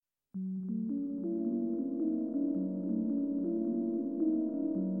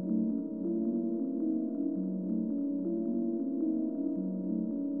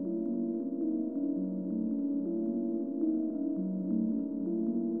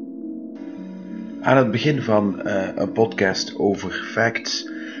Aan het begin van een podcast over facts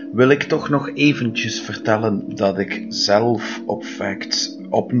wil ik toch nog eventjes vertellen dat ik zelf op Facts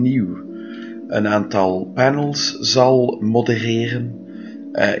opnieuw een aantal panels zal modereren.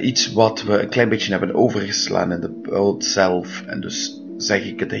 Iets wat we een klein beetje hebben overgeslaan in de pod zelf. En dus zeg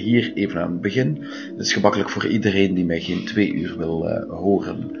ik het hier even aan het begin. Het is gemakkelijk voor iedereen die mij geen 2 uur wil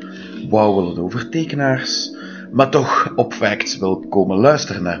horen wauwelen over tekenaars. Maar toch op Facts wil komen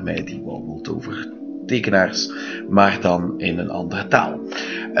luisteren naar mij die wauwelt over tekenaars. Maar dan in een andere taal.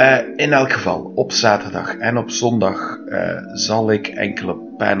 In elk geval, op zaterdag en op zondag zal ik enkele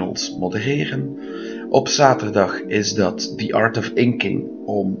panels modereren. Op zaterdag is dat The Art of Inking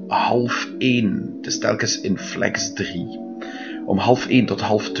om 12:30. Het is telkens in Flex 3. Om 12:30 tot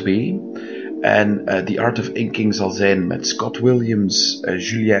 1:30. En The Art of Inking zal zijn met Scott Williams,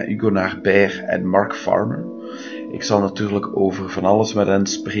 Julien Hugonard-Behr en Mark Farmer. Ik zal natuurlijk over van alles met hen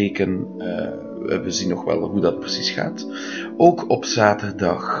spreken. We zien nog wel hoe dat precies gaat. Ook op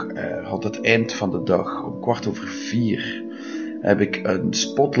zaterdag, rond het eind van de dag, om 4:15, heb ik een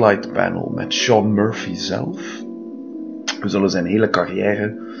spotlight panel met Sean Murphy zelf. We zullen zijn hele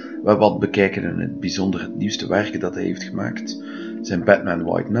carrière wel wat bekijken en in het bijzonder het nieuwste werken dat hij heeft gemaakt. Zijn Batman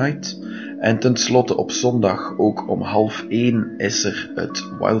White Knight. En tenslotte op zondag ook om 12:30 is er het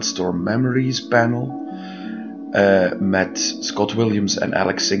Wildstorm Memories panel. Met Scott Williams en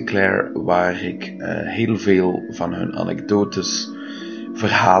Alex Sinclair, waar ik heel veel van hun anekdotes,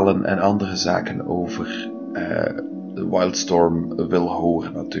 verhalen en andere zaken over de Wildstorm wil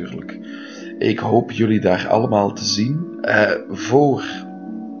horen natuurlijk. Ik hoop jullie daar allemaal te zien. Voor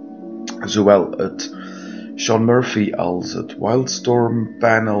zowel het Sean Murphy als het Wildstorm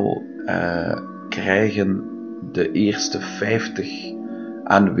panel krijgen de eerste 50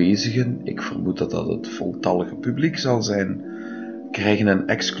 aanwezigen, ik vermoed dat dat het voltallige publiek zal zijn, krijgen een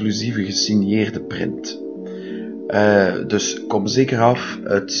exclusieve gesigneerde print. Dus kom zeker af,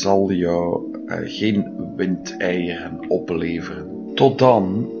 het zal jou geen windeieren opleveren. Tot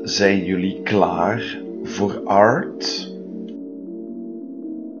dan zijn jullie klaar voor Art.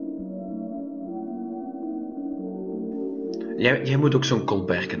 Jij moet ook zo'n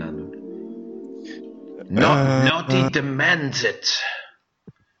Colberken aan doen. Naughty demands it.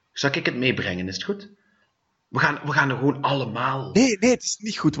 Zal ik het meebrengen, is het goed? We gaan er gewoon allemaal... Nee, het is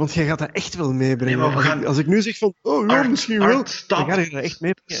niet goed, want jij gaat dat echt wel meebrengen. Nee, maar als ik nu zeg van, misschien wel, dan ga je dat echt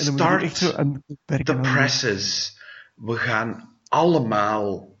meebrengen. En dan moet je echt zo aan the presses. We gaan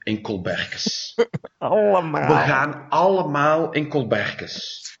allemaal in Colberkes. Allemaal. We gaan allemaal in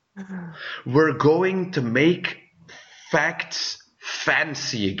Colberkes. We're going to make facts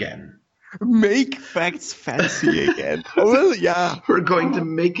fancy again. Make facts fancy again. Oh, well, ja. We're going to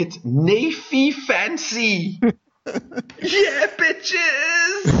make it Navy fancy. Yeah,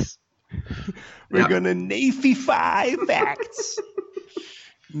 bitches! We're gonna Navy-fy facts.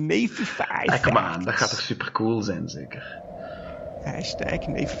 Navy-fy facts. Kom aan, dat gaat toch super cool zijn, zeker? Hashtag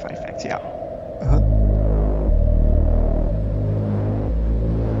Navy-fy facts, ja.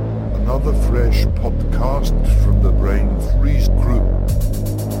 Another fresh podcast from the Brain Freeze Group.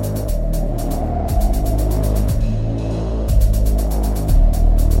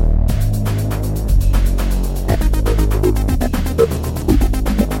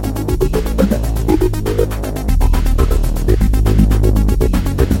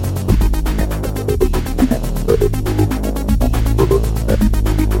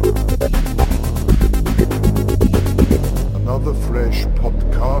 Another fresh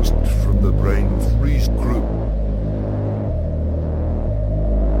podcast from the Brain Freeze Group.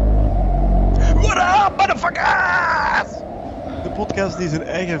 What up, motherfuckers! De podcast die zijn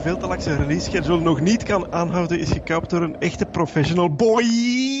eigen veel te lakse release schedule nog niet kan aanhouden, is gekaapt door een echte professional boy.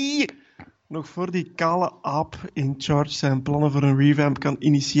 Nog voor die kale aap in charge zijn plannen voor een revamp kan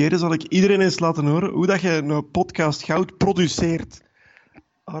initiëren, zal ik iedereen eens laten horen hoe dat je een podcast goud produceert.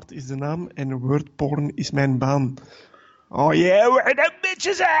 Art is de naam en wordporn is mijn baan. Oh yeah, where the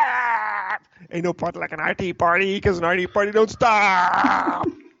bitches at? Ain't no party like an RT party, cause an RT party don't stop.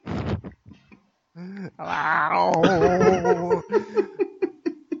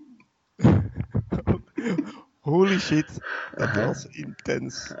 Holy shit, dat was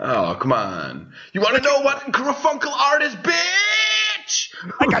intens. Oh, come on. You wanna know what Garfunkel art is, bitch?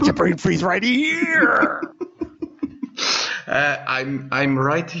 I got your brain freeze right here. I'm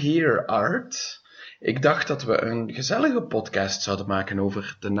right here, Art. Ik dacht dat we een gezellige podcast zouden maken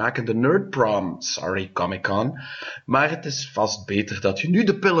over de nakende nerdprom. Sorry, Comic-Con. Maar het is vast beter dat je nu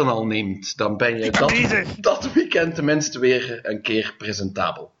de pillen al neemt. Dan ben je dat weekend tenminste weer een keer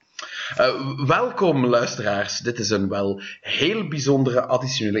presentabel. Welkom luisteraars, dit is een wel heel bijzondere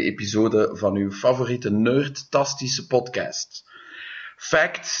additionele episode van uw favoriete nerdtastische podcast.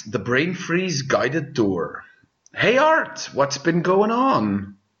 Facts, the Brain Freeze Guided Tour. Hey Art, what's been going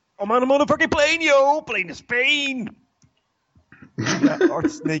on? I'm on a motherfucking plane, yo! Plane to Spain! Ja,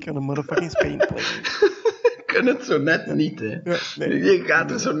 Art Snake on a motherfucking Spain plane. Ik kan het zo net niet, hè. Ja, nee. Je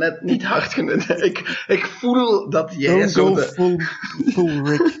gaat er zo net niet hard genoeg. Ik voel dat jij Don't zo... go full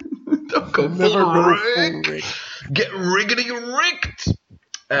Rick. Don't go Never full go Rick. full Rick. Get riggedy rigged!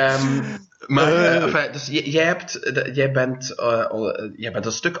 Maar dus jij bent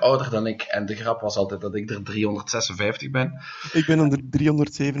een stuk ouder dan ik en de grap was altijd dat ik er 356 ben. Ik ben er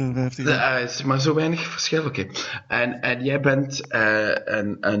 357. Is maar zo weinig verschil, oké. En jij bent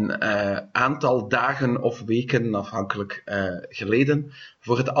een aantal dagen of weken, afhankelijk geleden,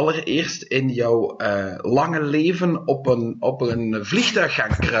 voor het allereerst in jouw lange leven op een vliegtuig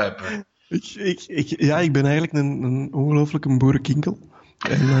gaan kruipen. Ik ben eigenlijk een ongelooflijke boerenkinkel.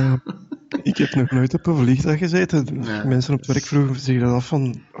 En ik heb nog nooit op een vliegtuig gezeten. Ja. Mensen op het werk vroegen zich dat af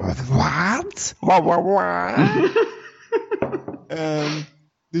van... Wat?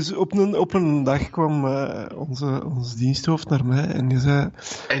 Dus op een dag kwam onze diensthoofd naar mij en die zei...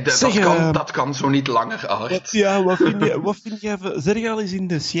 Dat kan zo niet langer, Art. Wat vind jij... Zeg je al eens in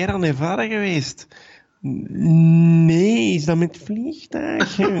de Sierra Nevada geweest? Nee, is dat met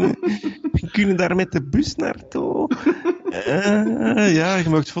vliegtuig? We kunnen daar met de bus naartoe. Ja, je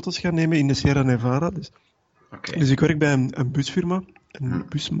mag foto's gaan nemen in de Sierra Nevada. Dus, Okay. dus ik werk bij een busfirma, een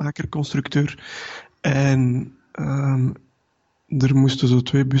busmaker, constructeur. En er moesten zo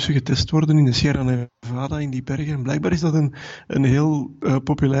 2 bussen getest worden in de Sierra Nevada, in die bergen. En blijkbaar is dat een heel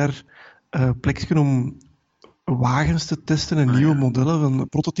populair plekje om wagens te testen en nieuwe modellen van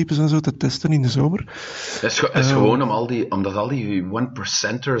prototypes en zo te testen in de zomer. Het is gewoon omdat al die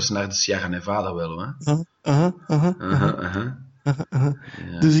 1%ers naar de Sierra Nevada willen, hè? Ja.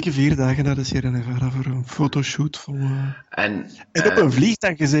 Dus ik heb 4 dagen naar de Sierra Nevada voor een fotoshoot van... En op een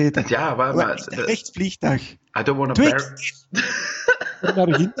vliegtuig gezeten. Ja, maar echt vliegtuig. I don't want to 2 bear... keer.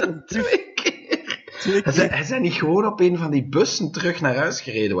 Naar Ginter. 2 keer. 2 keer. Hij zijn niet gewoon op een van die bussen terug naar huis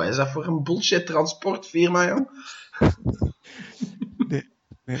gereden. Wat is dat voor een bullshit transportfirma, jong? Nee.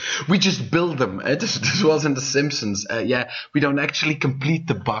 We just build them. Dus zoals in The Simpsons. We don't actually complete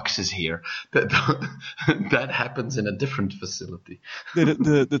the boxes here. That happens in a different facility.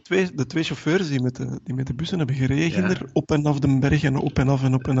 De twee chauffeurs die met de bussen hebben gereden, er op en af de berg en op en af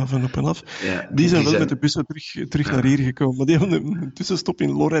en op en af en op en af, Ja, die zijn wel met de bussen terug naar hier gekomen. Maar die hebben een tussenstop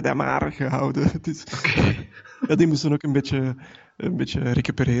in Lorette de Mar gehouden. Dus, ja, die moesten ook een beetje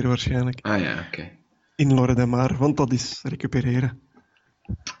recupereren waarschijnlijk. Oké. In Lorette de Mar, want dat is recupereren.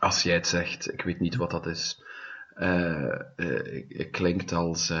 Als jij het zegt, ik weet niet wat dat is. Het klinkt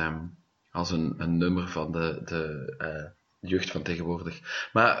als een nummer van de jeugd van tegenwoordig.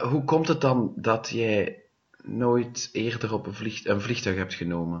 Maar hoe komt het dan dat jij nooit eerder op een vliegtuig hebt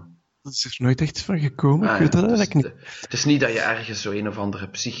genomen? Dat is er nooit echt van gekomen. Ik weet dat eigenlijk niet. Het is niet dat je ergens zo een of andere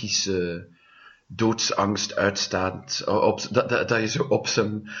psychische doodsangst uitstaat, dat je zo op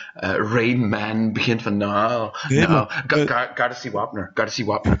zijn Rain Man begint van gotta see Wapner.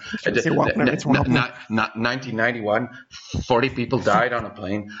 1991, 40 people died on a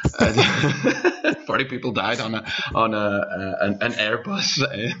plane. 40 people died on an Airbus.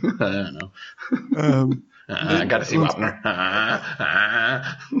 I don't know. Gotta see Wapner.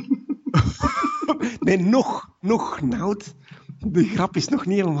 Nee, nog Nout. De grap is nog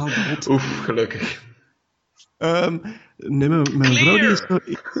niet helemaal dood. Oef, gelukkig. Nee, mijn vrouw die is zo...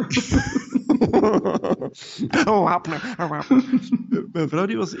 Mijn vrouw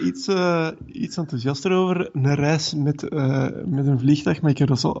die was iets enthousiaster over een reis met een vliegtuig, maar ik heb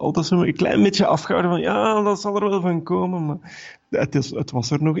dat altijd zo een klein beetje afgehouden van ja, dat zal er wel van komen, maar het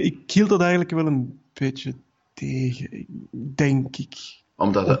was er nog. Ik hield dat eigenlijk wel een beetje tegen, denk ik.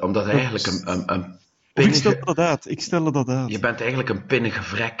 Omdat eigenlijk een Ik stelde dat uit. Je bent eigenlijk een pinnige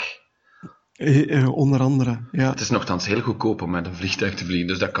vrek. Onder andere, ja. Het is nogthans heel goedkoop om met een vliegtuig te vliegen,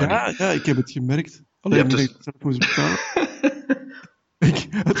 dus dat kan niet. Ja, ik heb het gemerkt. Alleen dat ik het zelf moest betalen.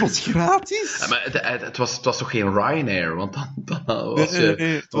 Het was gratis. Ja, maar het was toch geen Ryanair, want dan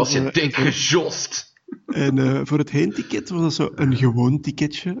was je dik gejost. En voor het heenticket was dat zo een gewoon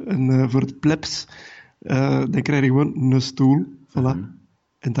ticketje. En voor het plebs, dan krijg je gewoon een stoel. Voilà.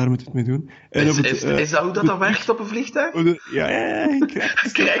 En daar moet je het mee doen. En Is dat hoe dat werkt op een vliegtuig? Ja, je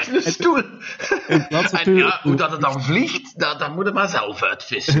krijgt een stoel. En hoe dat het dan vliegt, dat moet je maar zelf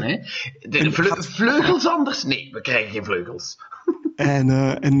uitvissen. Hè? De vleugels anders? Nee, we krijgen geen vleugels. En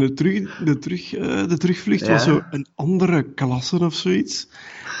de terugvlucht was zo een andere klasse of zoiets.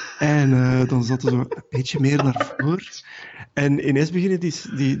 En dan zat er zo een beetje meer naar voren. En ineens beginnen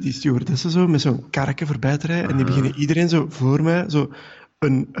die stewardessen zo met zo'n karretje voorbij te rijden. En die beginnen iedereen zo voor mij zo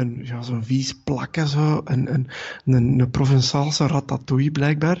zo'n vies plakken, zo, een Provençaalse ratatouille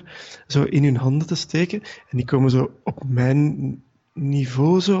blijkbaar, zo in hun handen te steken. En die komen zo op mijn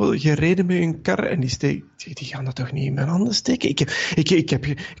niveau zo gereden met hun kar. En die gaan dat toch niet in mijn handen steken? Ik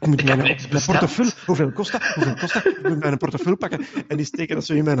moet mijn portefeuille... Hoeveel kost dat? Ik moet mijn portefeuille pakken. En die steken dat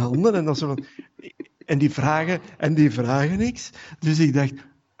zo in mijn handen. En, dat zo van, en die vragen niks. Dus ik dacht...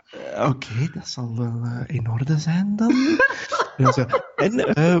 Oké, dat zal wel in orde zijn dan. En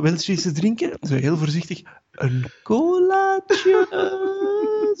wel zoiets te drinken? Zo heel voorzichtig. Een colaatje.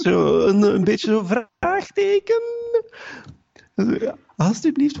 Zo een beetje zo vraagteken. Ja,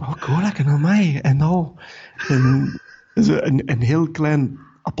 alsjeblieft. Oh, cola kan aan mij. En al. En zo een heel klein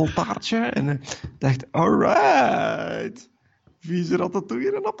appeltaartje. En ik dacht, alright. Vieze ratatouille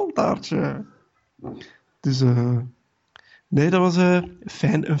en een appeltaartje. Dus... Nee, dat was een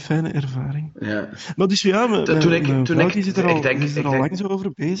fijne ervaring. Ja. Maar dus ja, mijn vrouw die zit er al lang zo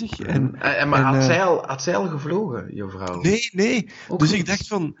over bezig. Maar had zij al gevlogen, je vrouw? Nee. Ook dus niet. ik dacht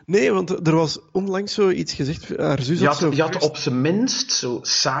van... Nee, want er was onlangs zoiets gezegd. Haar zus Je had op zijn minst zo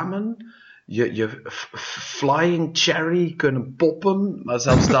samen je flying cherry kunnen poppen, maar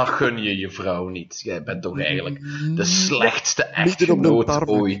zelfs dat gun je vrouw niet. Jij bent toch eigenlijk de slechtste echtgenoot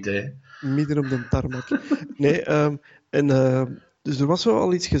ooit, hè? Midden op de tarmac. Nee, dus er was zo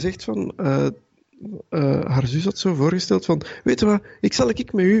al iets gezegd van... haar zus had zo voorgesteld van... Weet je wat, ik zal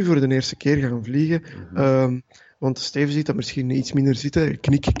met u voor de eerste keer gaan vliegen. Want Steven ziet dat misschien iets minder zitten.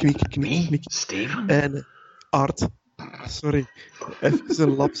 Knik. Steven? En Art. Sorry. Even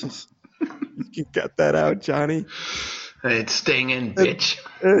een lapsus. You can cut that out, Johnny. It's staying in, bitch.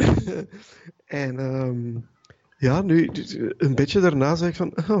 En... ja, nu, een beetje daarna zei ik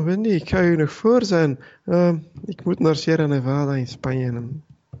van... Oh, Wendy, ik ga je nog voor zijn. Ik moet naar Sierra Nevada in Spanje. En,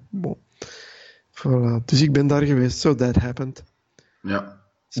 bon. Voilà. Dus ik ben daar geweest. So that happened. Ja.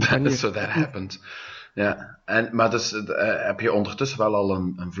 Spanje. So that happened. Ja. Maar dus heb je ondertussen wel al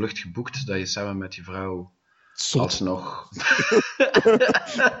een vlucht geboekt dat je samen met je vrouw alsnog...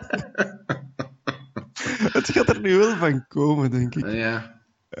 Het gaat er nu wel van komen, denk ik. Ja.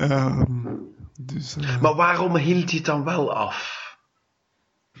 Dus, Maar waarom hield hij het dan wel af?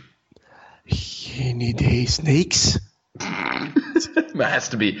 geen idee. Snakes? Maar has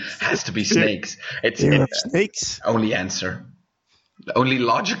to be snakes. There are snakes. Only answer. The only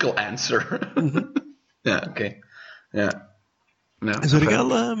logical answer. Ja, oké. Ja. Ja, Is er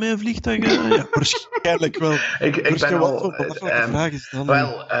al met een vliegtuig? Ja, waarschijnlijk wel. Ik ben al... vraag is dan.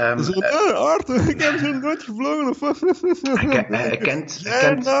 Wel... Art, ik heb zo nooit gevlogen, of wat?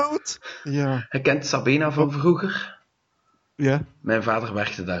 Hij kent Sabina van vroeger. Ja. Mijn vader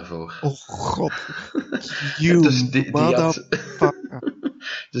werkte daarvoor. Oh god.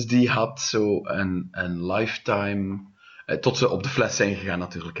 Dus die had zo een lifetime... tot ze op de fles zijn gegaan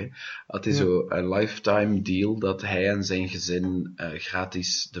natuurlijk. Hè. Had hij zo een lifetime deal dat hij en zijn gezin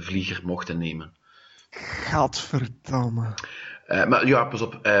gratis de vlieger mochten nemen. Gadverdamme. Maar ja, pas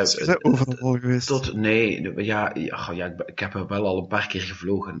op. Ze zijn overal geweest. Ik heb er wel al een paar keer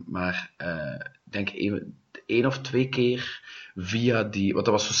gevlogen. Maar ik denk 1 of 2 keer via die... Want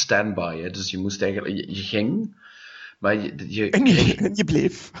dat was zo standby. Hè, dus je moest eigenlijk... Je ging... Maar en je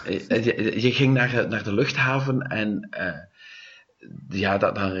bleef. Je ging naar de luchthaven en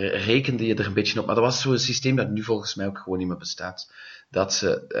dan rekende je er een beetje op. Maar dat was zo'n systeem dat nu volgens mij ook gewoon niet meer bestaat. Dat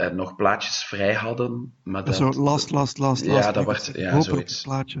ze nog plaatjes vrij hadden. Maar dat... Zo, last. Ja, dat wordt... Ja, zoiets.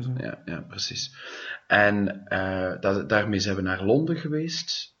 Plaatje, zo. Ja, precies. En daarmee zijn we naar Londen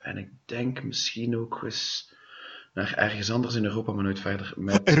geweest. En ik denk misschien ook eens naar ergens anders in Europa, maar nooit verder.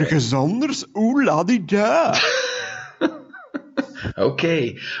 Ergens anders? Oeh, la-di-da!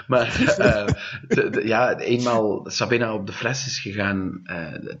 Oké, maar eenmaal Sabina op de fles is gegaan,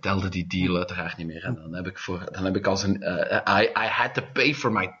 telde die deal uiteraard niet meer. En dan heb ik als een... I had to pay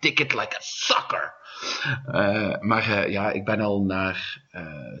for my ticket like a sucker. Ik ben al naar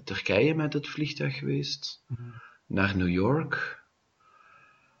Turkije met het vliegtuig geweest. Naar New York.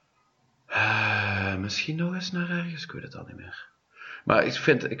 Misschien nog eens naar ergens, ik weet het al niet meer. Maar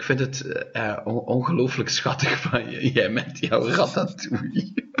ik vind het ongelooflijk schattig van jij met jouw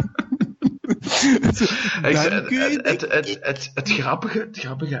ratatouille. Het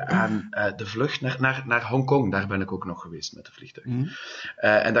grappige aan de vlucht naar Hongkong, daar ben ik ook nog geweest met de vliegtuig.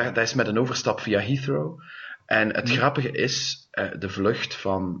 En daar is met een overstap via Heathrow. En het grappige is, de vlucht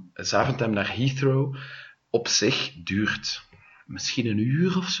van Zaventem naar Heathrow op zich duurt misschien 1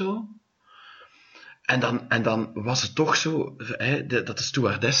 uur of zo. En dan was het toch zo, dat de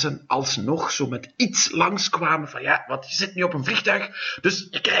stewardessen alsnog zo met iets langskwamen van ja, want je zit nu op een vliegtuig, dus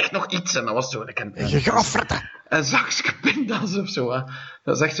je krijgt nog iets. En dat was zo... Je gaat fretten! Een zakje pindas of zo. Hè.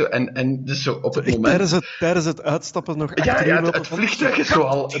 Dat is echt zo. En dus zo op het moment... Tijdens het uitstappen nog Ja, achterin het vliegtuig is zo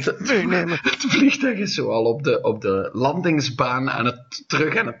al... Het vliegtuig is zo al op de landingsbaan aan het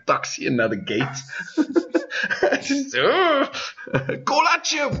terug aan het taxiën naar de gate. Het is zo...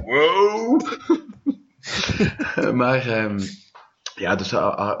 Colaatje! Wow! Maar... ja, dus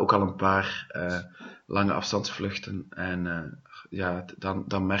ook al een paar lange afstandsvluchten. En ja,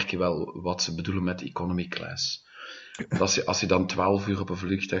 dan merk je wel wat ze bedoelen met economy class. Want als je dan 12 uur op een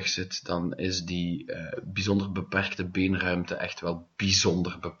vliegtuig zit, dan is die bijzonder beperkte beenruimte echt wel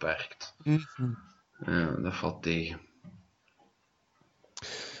bijzonder beperkt. Mm-hmm. Ja, dat valt tegen.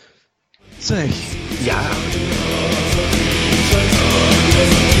 Zeg. Ja.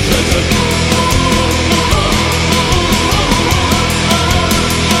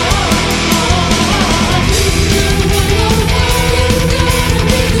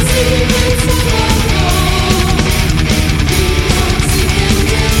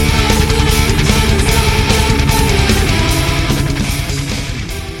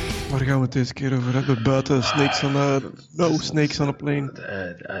 Waar gaan we het deze keer over hebben? Buiten Snakes on a... No, Snakes on a Plane.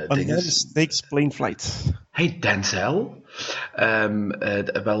 Snakes Plane Flight. Hey Denzel.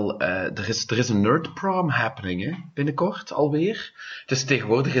 Er is een nerd prom happening, hè? Binnenkort alweer. Dus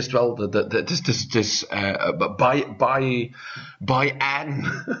tegenwoordig is het wel het is by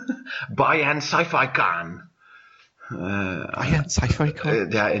Anne Sci-Fi Con. Sci-Fi Con.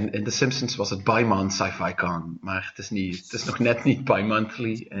 Ja, in The Simpsons was het Bi-Month Sci-Fi Con, maar het is nog net niet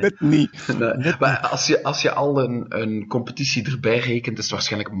bi-monthly. Net niet. Nee, maar als je al een competitie erbij rekent, is het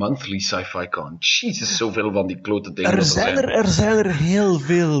waarschijnlijk monthly Sci-Fi Con. Jezus, zoveel van die klote dingen. Er zijn er heel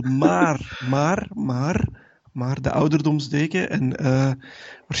veel, maar de ouderdomsdeken en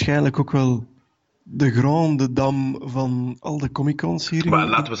waarschijnlijk ook wel de grande dame van al de Comic-Cons hier in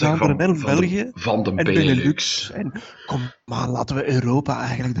Vlaanderen en België. Van de en Benelux. En kom, maar laten we Europa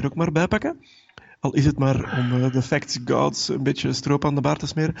eigenlijk er ook maar bij pakken. Al is het maar om de Facts Gods een beetje stroop aan de baard te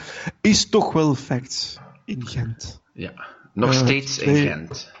smeren. Is toch wel Facts in Gent. Ja, nog steeds in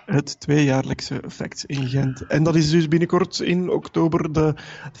Gent. Het tweejaarlijkse Facts in Gent. En dat is dus binnenkort in oktober de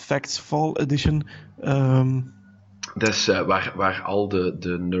Facts Fall Edition. Dus waar al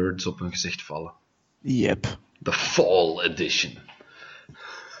de nerds op hun gezicht vallen. Yep. The Fall Edition.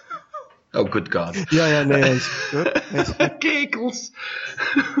 Oh, good God. Ja, nee, hij is goed. Kekels.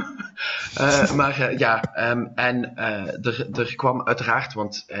 Er kwam uiteraard,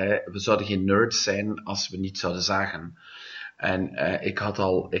 want we zouden geen nerds zijn als we niet zouden zagen. En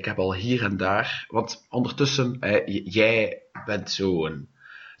ik heb al hier en daar, want ondertussen, jij bent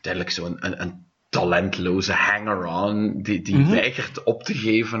uiteindelijk een talentloze hanger-on die weigert op te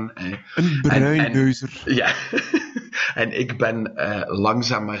geven. Een bruineuzer. Ja. En ik ben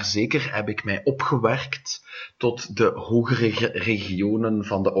langzaam maar zeker heb ik mij opgewerkt tot de hogere regionen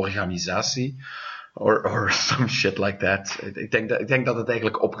van de organisatie. Or some shit like that. Ik denk dat het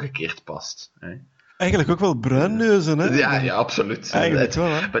eigenlijk omgekeerd past. Eigenlijk ook wel bruinneuzen, hè? Ja, absoluut. Eigenlijk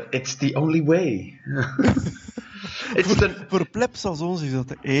wel, hè? But it's the only way. Voor plebs als ons is dat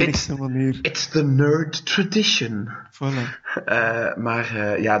de enigste manier. It's the nerd tradition. Voilà.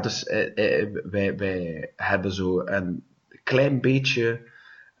 Dus wij hebben zo een klein beetje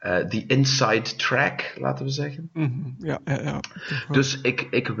die inside track, laten we zeggen. Mm-hmm. Ja. Dus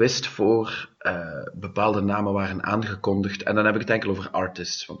ik wist voor bepaalde namen waren aangekondigd, en dan heb ik het enkel over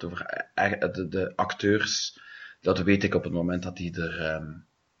artists, want over de acteurs, dat weet ik op het moment dat die er...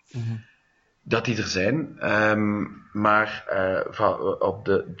 Dat die er zijn, maar op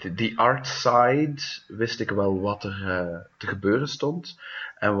de art side wist ik wel wat er te gebeuren stond.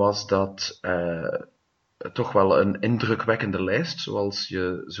 En was dat toch wel een indrukwekkende lijst, zoals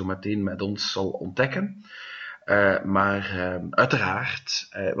je zo meteen met ons zal ontdekken. Maar uiteraard,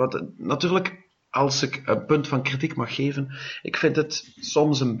 want natuurlijk, als ik een punt van kritiek mag geven, ik vind het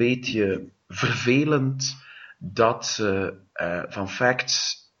soms een beetje vervelend dat ze van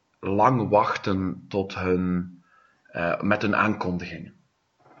Facts lang wachten tot met hun aankondigingen.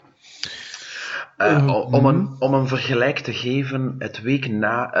 Om een vergelijk te geven, de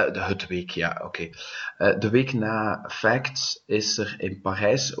week na Facts is er in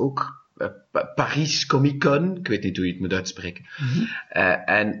Parijs ook Paris Comic Con. Ik weet niet hoe je het moet uitspreken.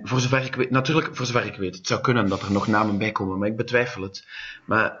 En voor zover ik weet, het zou kunnen dat er nog namen bij komen, maar ik betwijfel het.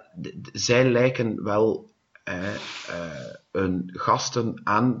 Maar zij lijken wel hun gasten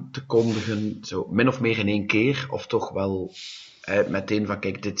aan te kondigen, zo min of meer in één keer, of toch wel meteen van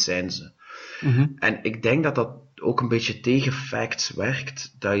kijk, dit zijn ze. En ik denk dat dat ook een beetje tegen facts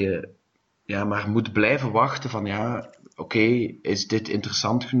werkt, dat je maar moet blijven wachten van oké, is dit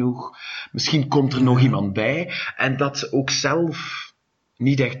interessant genoeg? Misschien komt er nog iemand bij. En dat ze ook zelf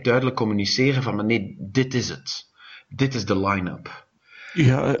niet echt duidelijk communiceren van, maar nee, dit is het. Dit is de line-up.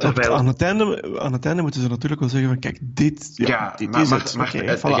 Ja, Terwijl... aan het einde moeten ze natuurlijk wel zeggen van, kijk, dit is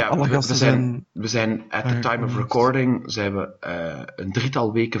het. Alle gasten we zijn at the time of recording, zijn we een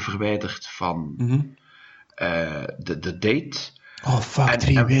 3-tal weken verwijderd van de date. Oh, fuck,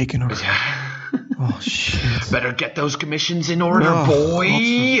 3 weken nog. Ja. Oh, shit. Better get those commissions in order,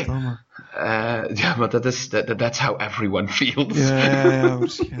 boy! Maar that's how everyone feels. Ja,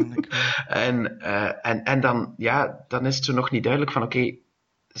 waarschijnlijk. En dan is het zo nog niet duidelijk van, oké,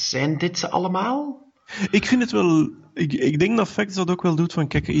 zijn dit ze allemaal? Ik vind het wel... Ik denk dat Facts dat ook wel doet van,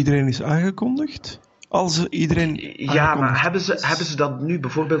 kijk, iedereen is aangekondigd. Als iedereen maar hebben ze dat nu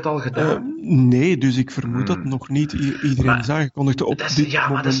bijvoorbeeld al gedaan? Nee, dus ik vermoed dat nog niet iedereen is aangekondigd op dit moment.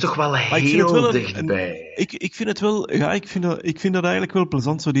 Maar dat is toch wel heel dichtbij. Ik vind het wel... Ja, ik vind dat eigenlijk wel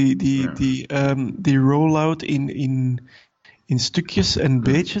plezant, zo die rollout in stukjes en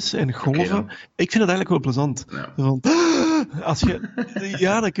beetjes en golven. Ik vind het eigenlijk wel plezant. Ja. Want, als je...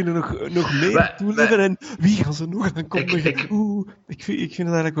 dan kunnen we nog meer toeleven en wie gaan ze nog aankondigen? Ik vind het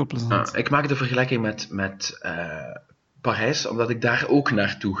eigenlijk wel plezant. Ik maak de vergelijking met Parijs, omdat ik daar ook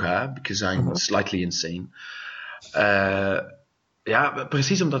naartoe ga, because I'm slightly insane.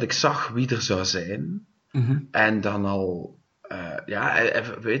 Precies omdat ik zag wie er zou zijn. En dan al...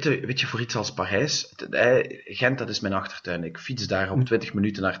 weet je, voor iets als Parijs, Gent, dat is mijn achtertuin. Ik fiets daar op 20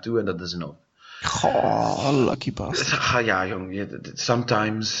 minuten naartoe en dat is een orde. Goh, lucky bastard. Ja, jong,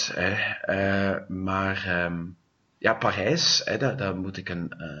 sometimes. Parijs, daar moet ik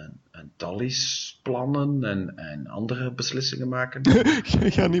een tallies plannen en andere beslissingen maken.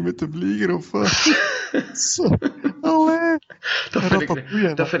 Je gaat niet met de vlieger of wat? Allee.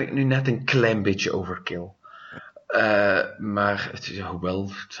 Dat vind ik nu net een klein beetje overkill. Maar, hoewel,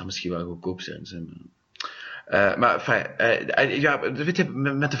 het zou misschien wel goedkoop zijn. Weet je,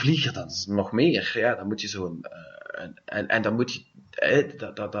 met de vlieger dan is nog meer. Ja, dan moet je zo'n... En dan moet je...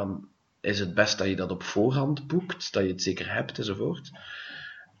 dan is het best dat je dat op voorhand boekt, dat je het zeker hebt, enzovoort.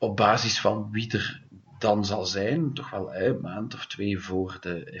 Op basis van wie er dan zal zijn, toch wel een maand of 2 voor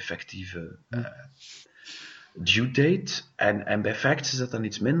de effectieve due date. En bij Facts is dat dan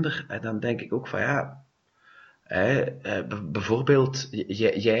iets minder. En dan denk ik ook van bijvoorbeeld,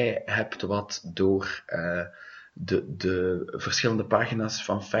 jij hebt wat door de verschillende pagina's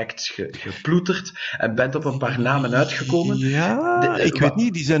van Facts geploeterd en bent op een paar namen uitgekomen. Ja, ik weet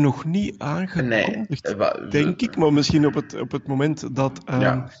niet, die zijn nog niet aangekondigd, denk ik, maar misschien op het moment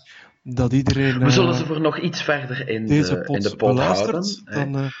dat iedereen... We zullen ze voor nog iets verder in de pot houden.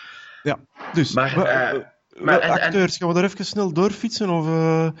 Dan, dus... Maar acteurs, gaan we daar even snel doorfietsen? Of,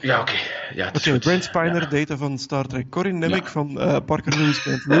 oké. Ja, Oké, Brent Spiner, data van Star Trek. Corin Nemec van Parker Lewis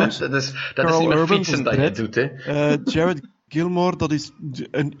Kent Lewis. dat is niet meer fietsen dat je doet, hè. Jared Gilmore, dat is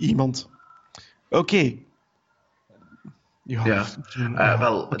een iemand. Oké.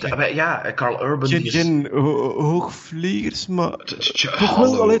 Carl Urban... Geen hoogvliegers, maar...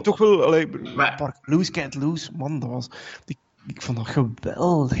 Toch wel... Parker Lewis Kent Lewis, man, dat was... Ik vond dat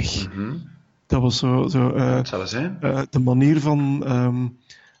geweldig. Dat was zo wat zou dat zijn? De manier van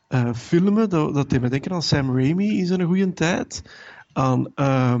filmen, dat deed me denken aan Sam Raimi in zijn goede tijd. Aan...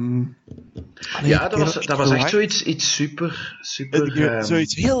 dat was echt zoiets super...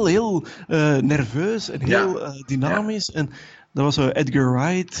 zoiets heel nerveus en heel dynamisch. En dat was zo Edgar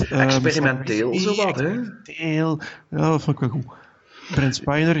Wright. Experimenteel, zowat, hè? Ja, dat vond ik wel goed. Brent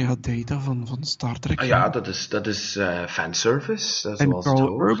Spiner, Data van Star Trek. Dat is fanservice. En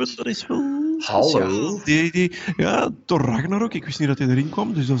Carl Urban, dat is wel... Hallo. Thor Ragnarok. Ik wist niet dat hij erin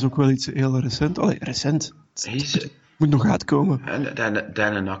kwam, dus dat is ook wel iets heel recent. Recent. Moet nog uitkomen.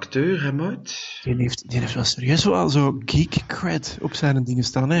 En een acteur, hè, maat? Die heeft wel serieus wel zo geek cred op zijn dingen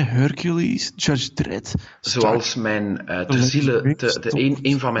staan, hè. Hercules, Judge Dredd. Zoals mijn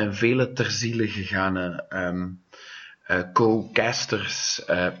een van mijn vele ter ziele gegane co-casters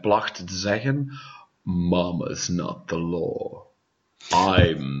placht te zeggen: Mama's not the law.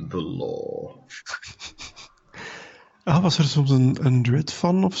 I'm the law. Was er soms een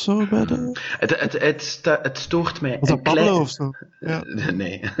Dredd-fan of zo bij de... Het stoort mij... Was dat Pablo of zo? Ja.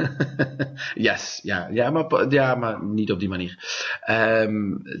 Nee. Yes, maar niet op die manier.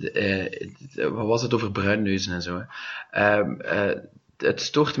 Wat was het over bruinneuzen en zo? Het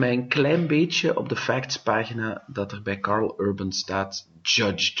stoort mij een klein beetje op de facts-pagina dat er bij Carl Urban staat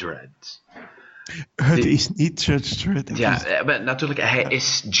Judge Dredd. Het is niet Judge Dredd. Ja, maar natuurlijk, hij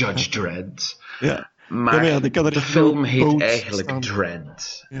is Judge Dredd. Ja. Maar die kan er de film heet boot eigenlijk staan.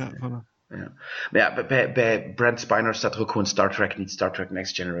 Dredd. Ja, voilà. Ja. Maar ja, bij Brent Spiner staat er ook gewoon Star Trek, niet Star Trek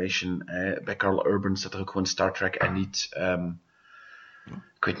Next Generation. Bij Carl Urban staat er ook gewoon Star Trek en niet,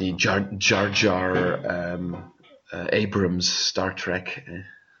 ik weet niet, Jar Jar Abrams Star Trek.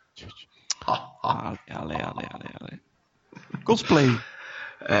 Allee. Cosplay.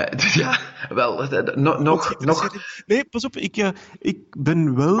 Ja, wel, nog... Nee, pas op, ik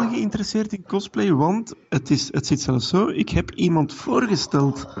ben wel geïnteresseerd in cosplay, want het zit zelfs zo, ik heb iemand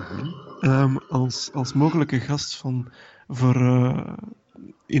voorgesteld als mogelijke gast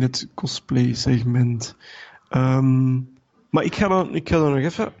in het cosplay-segment. Maar ik ga dat nog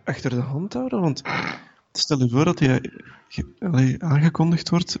even achter de hand houden, want stel je voor dat hij aangekondigd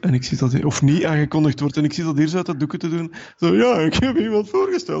wordt en ik zie dat of niet aangekondigd wordt en ik zie dat hier zo uit het doeken te doen. Zo, ja, ik heb iemand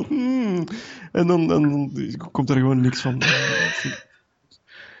voorgesteld. En dan komt er gewoon niks van.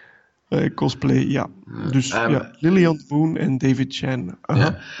 Cosplay, ja. Dus Lillian Moon en David Chan.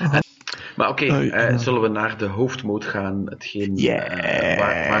 Ja. Maar oké, zullen we naar de hoofdmoot gaan? Hetgeen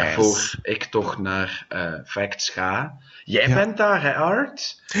waarvoor ik toch naar facts ga. Jij bent daar, hè,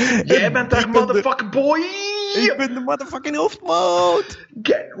 Art? Jij bent daar, motherfucking boy! Ik ben de motherfucking hoofdmoot!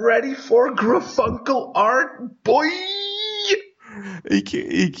 Get ready for Grafunkel, Art, boy!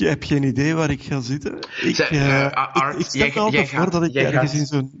 Ik heb geen idee waar ik ga zitten. Ik stel me altijd voor dat ik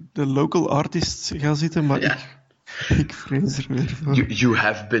ergens in de local artists ga zitten, maar ik vrees er weer voor. You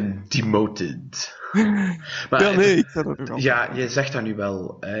have been demoted. Maar, ik sta er ook al. Ja, je zegt dat nu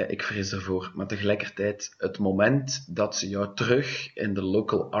wel. Ik vrees ervoor. Maar tegelijkertijd, het moment dat ze jou terug in de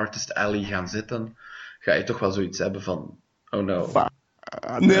local artist alley gaan zitten, ga je toch wel zoiets hebben van... Oh no.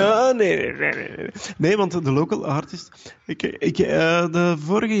 Nee, want de local artist... de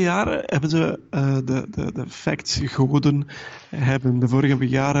vorige jaren hebben ze de facts-goden hebben de vorige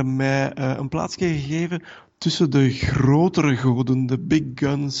jaren mij een plaatsje gegeven tussen de grotere goden, de big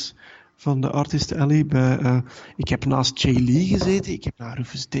guns van de Artist Alley. Ik heb naast Jay Lee gezeten, ik heb naast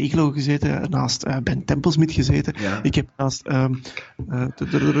Rufus Dayglow gezeten, naast Ben Templesmith gezeten, ik heb naast... Je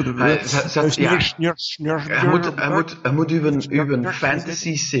moet uw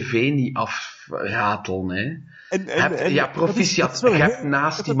fantasy cv niet afratelen, hè. Proficiat, je hebt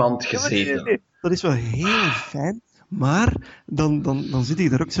naast iemand gezeten. Nee. Dat is wel heel fijn, maar dan zit ik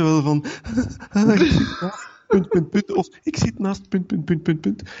daar ook zo wel van... punt, of ik zit naast punt.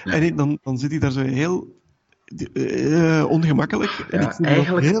 Ja. En dan zit ik daar zo heel ongemakkelijk. En ja,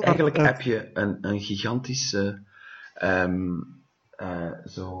 eigenlijk heb je een gigantische...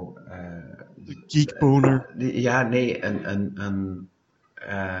 geekboner.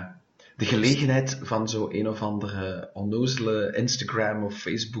 De gelegenheid van zo een of andere onnozele Instagram of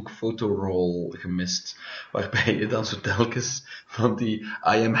Facebook fotoroll gemist, waarbij je dan zo telkens van die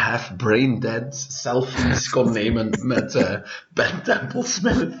I am half brain dead selfies kon nemen met Ben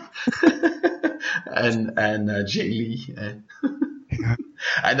Templesmith en Jay Lee. Ja.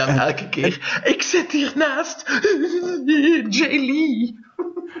 En dan elke keer, ik zit hier naast Jay Lee.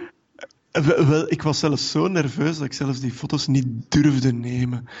 Wel, ik was zelfs zo nerveus dat ik zelfs die foto's niet durfde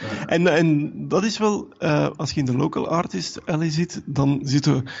nemen. Ja. En dat is wel, als je in de local artist alley zit, dan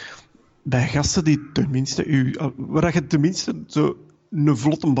zitten we bij gasten die tenminste waar je tenminste zo een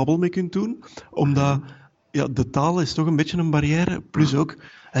vlotte babbel mee kunt doen, omdat de taal is toch een beetje een barrière, plus ook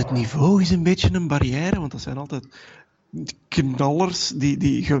het niveau is een beetje een barrière, want dat zijn altijd knallers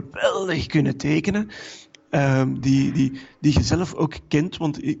die geweldig kunnen tekenen. Die je zelf ook kent,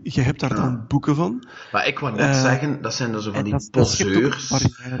 want je hebt daar dan boeken van. Maar ik wou net zeggen, dat zijn dan zo van die poseurs.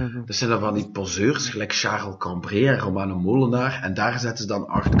 Dat zijn dan van die poseurs, gelijk Charles Cambrai en Romano Molenaar, en daar zetten ze dan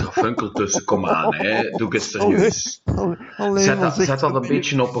Art Grafunkel tussen. Kom aan, hè. Doe ik het serieus. Zet dat een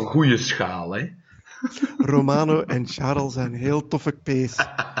beetje op een goede schaal, hè. Romano en Charles zijn heel toffe pees.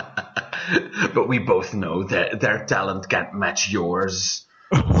 But we both know that their talent can't match yours.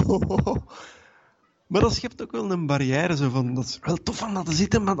 Maar dat schept ook wel een barrière, zo van, dat is wel tof om dat te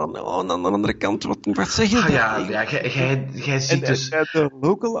zitten, maar dan aan de andere kant, wat zeg je? Jij ziet dus... De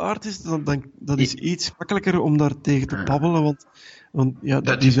local artist, dat is iets makkelijker om daar tegen te babbelen, want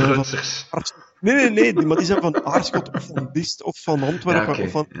die zijn van... Nee, maar die zijn van Aarschot of van Dist of van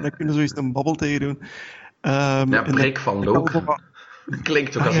Antwerpen, daar kunnen ze eens een babbel tegen doen. Breek van Lokeren.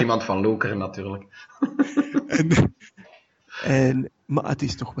 Klinkt ook als iemand van Lokeren, natuurlijk. Maar het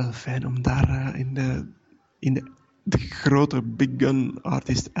is toch wel fijn om daar in de grote Big Gun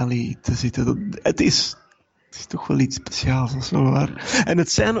Artist Alley te zitten. Het is toch wel iets speciaals, dat is wel waar. En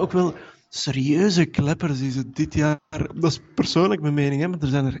het zijn ook wel serieuze kleppers die ze dit jaar... Dat is persoonlijk mijn mening, hè, maar er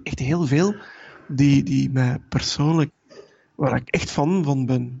zijn er echt heel veel die mij persoonlijk, waar ik echt fan van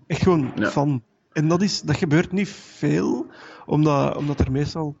ben. Echt gewoon fan. En dat gebeurt niet veel, omdat er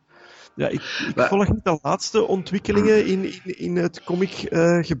meestal... Ja, ik volg niet de laatste ontwikkelingen in het comic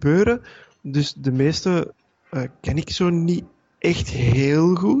gebeuren. Dus de meeste ken ik zo niet echt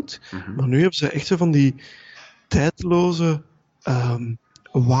heel goed. Maar nu hebben ze echt zo van die tijdloze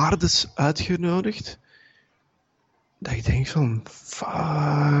waardes uitgenodigd. Dat ik denk van,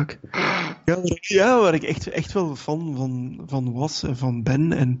 fuck. Ja, waar ik echt wel fan van was en van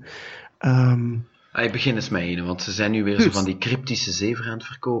ben. En, Ik begin eens met een, want ze zijn nu weer zo van die cryptische zever aan het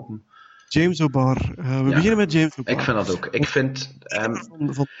verkopen. James O'Barr. We beginnen met James O'Barr. Ik vind dat ook. Ik vind...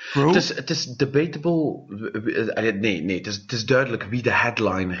 van Crow. Het is debatable... Nee, het is duidelijk wie de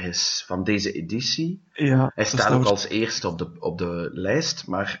headliner is van deze editie. Ja, hij staat ook als eerste op de lijst,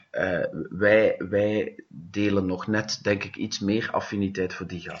 maar wij delen nog net, denk ik, iets meer affiniteit voor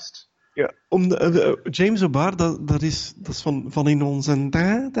die gast. Ja, James O'Barr, dat is van in onze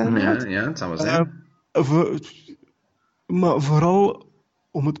tijd. Ja, het zou wel zijn. Maar vooral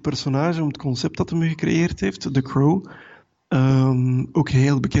om het personage, om het concept dat hij gecreëerd heeft, The Crow, ook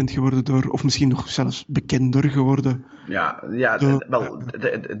heel bekend geworden door, of misschien nog zelfs bekender geworden.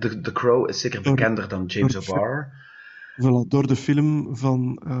 The Crow is zeker bekender dan James O'Barr. Voilà, door de film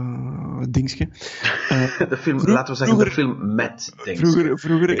van Dingske. Laten we zeggen, de film met Dingske.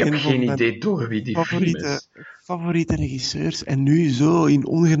 Vroeger ik heb geen idee door wie die film is. Favoriete regisseurs. En nu zo in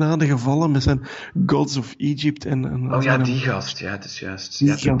ongenade gevallen met zijn Gods of Egypt. Die gast. Ja, het is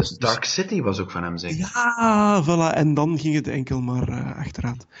juist. Dark City was ook van hem, zeker. Ja, voilà. En dan ging het enkel maar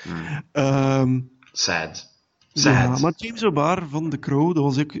achteruit. Sad. Ja, maar James O'Barr van The Crow, dat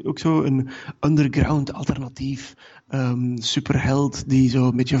was ook zo een underground alternatief superheld die zo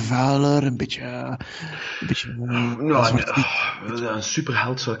een beetje vuiler, een beetje een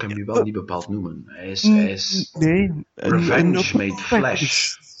superheld zou ik hem nu wel niet bepaald noemen. Hij is revenge made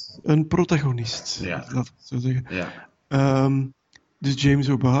flesh. Een protagonist, laat ik zo zeggen. Ja. Dus James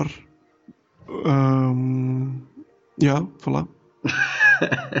O'Barr, ja, voilà.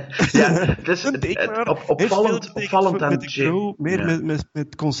 Ja, dus opvallend aan met de Crow, meer met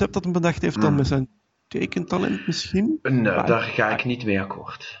het concept dat hij bedacht heeft dan met zijn tekentalent misschien. Daar ga ik niet mee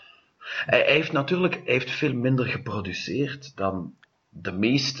akkoord. Hij heeft veel minder geproduceerd dan de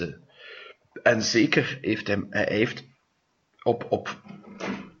meeste. En zeker heeft hij heeft op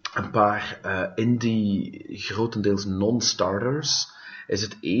een paar indie, grotendeels non-starters, is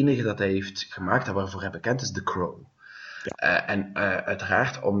het enige dat hij heeft gemaakt en waarvoor hij bekend is The Crow. Ja. En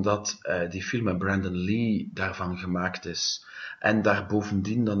uiteraard omdat die film met Brandon Lee daarvan gemaakt is. En daar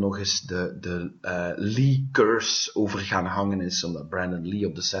bovendien dan nog eens de Lee-curse over gaan hangen is, omdat Brandon Lee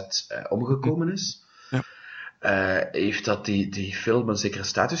op de set omgekomen is. Ja. Heeft dat die film een zekere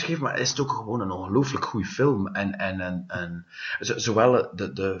status gegeven, maar is het ook gewoon een ongelooflijk goede film. En zowel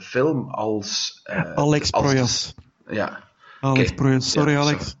de film als... Alex Proyas. Ja. Alex Proyas, sorry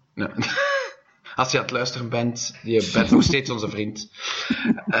Alex. Ja. Als je aan het luisteren bent, je bent nog steeds onze vriend.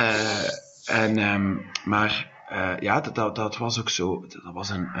 Dat was ook zo. Dat was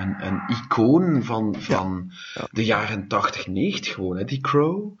een icoon van de jaren 80, 90 gewoon, hè, die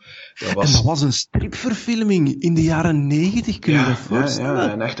Crow. En dat was een stripverfilming in de jaren 90, kun je dat voorstellen?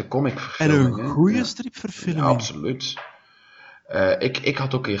 Ja, een echte comicverfilming. En een goede stripverfilming. Ja, absoluut. Ik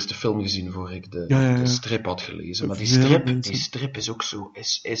had ook eerst de film gezien voor ik de strip had gelezen. Maar die strip is ook zo...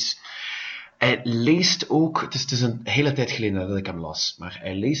 Hij leest ook, het is een hele tijd geleden dat ik hem las, maar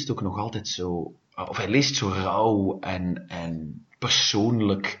hij leest ook nog altijd zo, of hij leest zo rauw en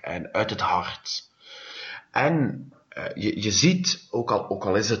persoonlijk en uit het hart. En je ziet, ook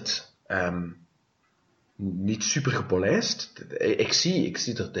al is het niet super gepolijst, ik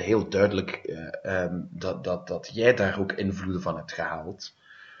zie er heel duidelijk dat jij daar ook invloeden van hebt gehaald.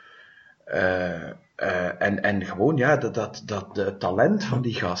 En gewoon, dat talent van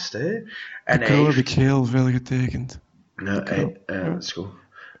die gast, hè. En de Crow heb ik heel veel getekend. Dat is goed.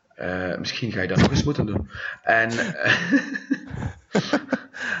 Misschien ga je dat nog eens moeten doen. En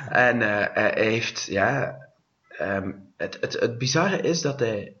hij heeft, het bizarre is dat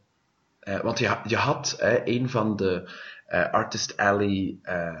hij... want je had een van de Artist Alley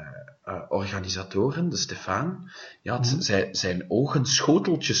organisatoren, de Stefan, je had zijn ogen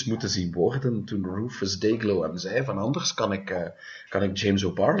schoteltjes moeten zien worden toen Rufus Dayglow hem zei van anders kan ik James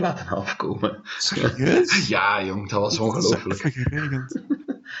O'Barr laten afkomen. Serieus? Ja, jong, dat was ongelooflijk. Dat is even geregeld.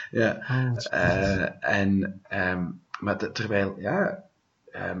 Ja. Maar terwijl,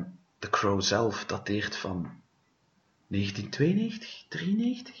 The Crow zelf dateert van 1992,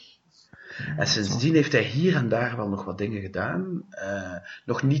 93? En sindsdien heeft hij hier en daar wel nog wat dingen gedaan.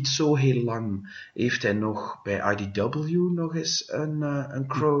 Nog niet zo heel lang heeft hij nog bij IDW nog eens een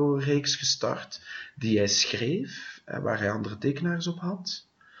Crow-reeks gestart, die hij schreef, waar hij andere tekenaars op had.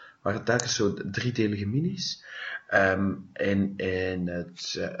 Waren telkens zo 3-delige minis. In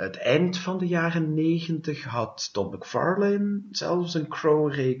het eind van de jaren 90 had Todd McFarlane zelfs een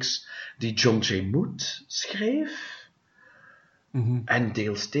Crow-reeks die John J. Mood schreef. En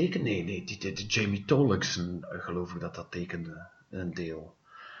deels tekende. Nee, die Jamie Tollickson, geloof ik dat tekende. Een deel.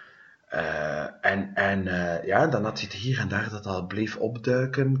 Dan had hij het hier en daar dat al bleef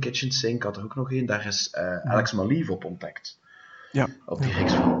opduiken. Kitchen Sink had er ook nog een. Daar is Alex Maleev op ontdekt. Ja. Op die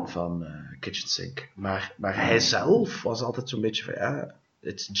reeks van Kitchen Sink. Maar hij zelf was altijd zo'n beetje van,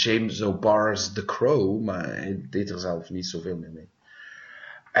 it's James O'Barr's The Crow, maar hij deed er zelf niet zoveel meer mee.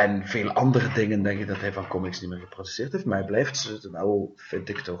 En veel andere dingen denk ik dat hij van comics niet meer geproduceerd heeft, maar hij blijft wel, vind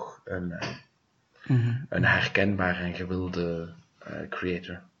ik toch, een herkenbare en gewilde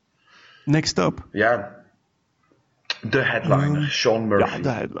creator. Next up. Ja, de headliner, Sean Murphy. Ja, de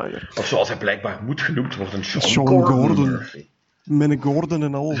headliner. Of zoals hij blijkbaar moet genoemd worden, Sean Gordon Murphy. Met een Gordon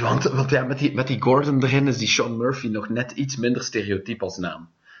en al. Want ja, met die Gordon erin is die Sean Murphy nog net iets minder stereotyp als naam.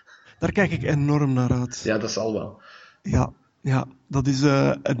 Daar kijk ik enorm naar uit. Ja, dat zal wel. Ja, dat is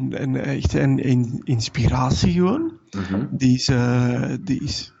echt een inspiratie gewoon. Die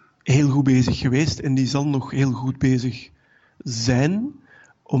is heel goed bezig geweest en die zal nog heel goed bezig zijn,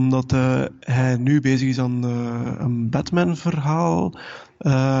 omdat hij nu bezig is aan een Batman-verhaal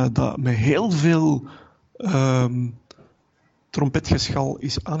dat met heel veel trompetgeschal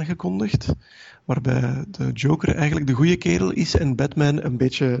is aangekondigd, waarbij de Joker eigenlijk de goede kerel is en Batman een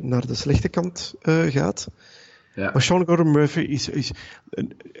beetje naar de slechte kant gaat. Ja. Maar Sean Gordon Murphy is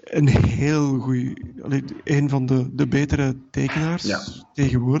een heel goeie, een van de betere tekenaars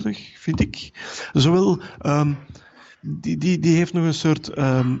tegenwoordig, vind ik. Zowel, die heeft nog een soort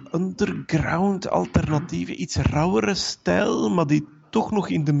underground alternatieve, iets rauwere stijl, maar die toch nog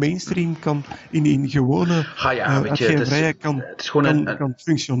in de mainstream kan, in gewone uitgeverijen kan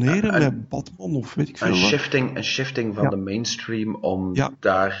functioneren met Batman of weet ik veel wat. Een shifting van de mainstream om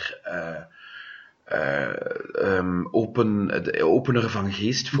daar opener van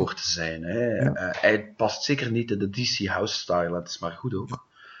geest voor te zijn. Hè. Hij past zeker niet in de DC House style, dat is maar goed ook.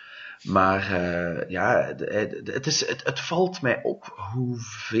 Maar het valt mij op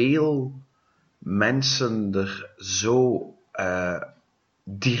hoeveel mensen er zo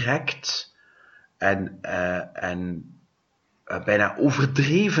direct en bijna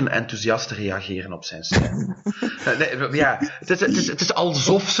overdreven enthousiast reageren op zijn stijl. Het is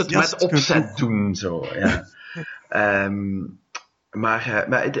alsof ze het met opzet doen, zo. Ja.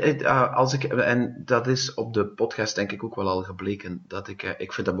 En dat is op de podcast denk ik ook wel al gebleken, dat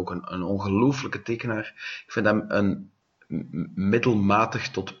ik vind hem ook een ongelooflijke tekenaar. Ik vind hem een middelmatig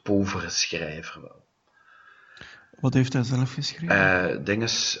tot povere schrijver wel. Wat heeft hij zelf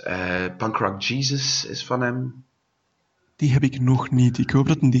geschreven? Punk Rock Jesus is van hem. Die heb ik nog niet. Ik hoop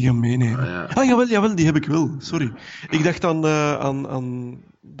dat hij die gaat meenemen. Jawel, die heb ik wel. Sorry. Ik dacht aan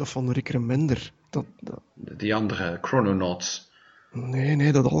dat van Rick Remender. Die andere, Chrononauts.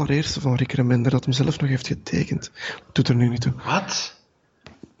 Nee, dat allereerste van Rick Remender, dat hem zelf nog heeft getekend. Dat doet er nu niet toe. Wat?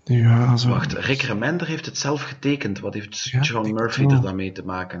 Ja, zo. Wacht, Rick Remender heeft het zelf getekend. Wat heeft John Murphy er dan mee te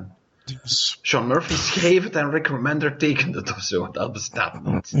maken? Dus... John Murphy schreef het en Rick Remender tekende het of zo. Dat bestaat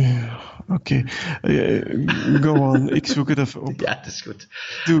niet. Ja, oké. Go on, ik zoek het even op. Ja, het is goed.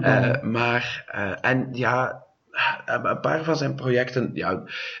 Een paar van zijn projecten,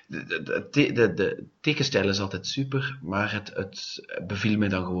 de tekenstijl is altijd super, maar het beviel mij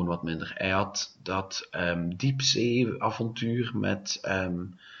dan gewoon wat minder. Hij had dat diepzee-avontuur met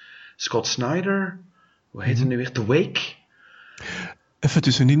Scott Snyder. Hoe heet het nu weer? The Wake? Even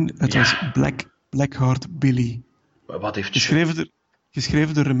tussenin, het was Blackheart Billy. Wat heeft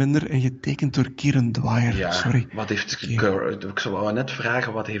geschreven door Remender en getekend door Kieran Dwyer. Ja, sorry. Wat heeft ik zou net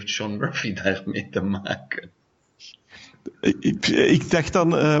vragen, wat heeft Sean Murphy daarmee te maken? Ik dacht dan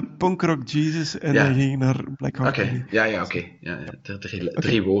Punk Rock Jesus en dan ging ik naar Blackheart Billy. Oké.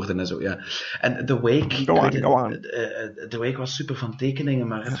 Drie woorden en zo, ja. En The Wake... The Wake was super van tekeningen,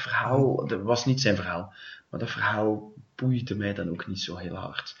 maar het verhaal... Dat was niet zijn verhaal. Maar dat verhaal boeide mij dan ook niet zo heel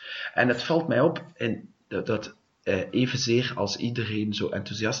hard. En het valt mij op dat evenzeer als iedereen zo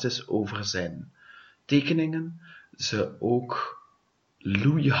enthousiast is over zijn tekeningen, ze ook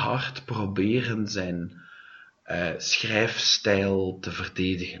loeihard proberen zijn schrijfstijl te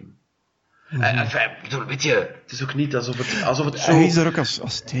verdedigen. Weet je, het is ook niet alsof het zo... Hij is er ook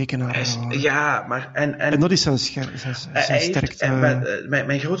als tekenaar. Ja, maar... En dat is zijn sterkte.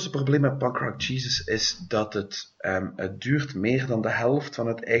 Mijn grootste probleem met Punk Rock Jesus is dat het duurt meer dan de helft van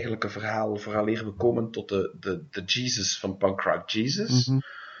het eigenlijke verhaal vooraleer we komen tot de Jesus van Punk Rock Jesus.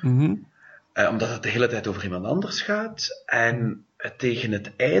 Omdat het de hele tijd over iemand anders gaat. En tegen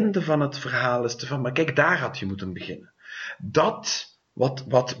het einde van het verhaal is het van... Maar kijk, daar had je moeten beginnen. Dat...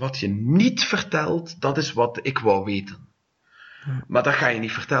 Wat je niet vertelt, dat is wat ik wou weten. Maar dat ga je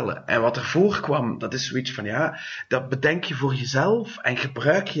niet vertellen. En wat er voorkwam, dat is zoiets van, ja, dat bedenk je voor jezelf en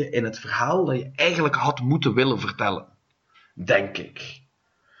gebruik je in het verhaal dat je eigenlijk had moeten willen vertellen. Denk ik.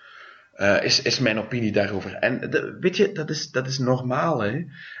 Is mijn opinie daarover. En weet je, dat is normaal, hè.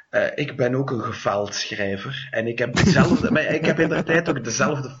 Ik ben ook een gefaald schrijver. En ik heb ik heb inderdaad ook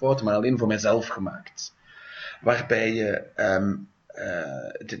dezelfde fout, maar alleen voor mijzelf gemaakt. Waarbij je...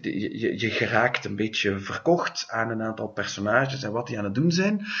 je geraakt een beetje verkocht aan een aantal personages en wat die aan het doen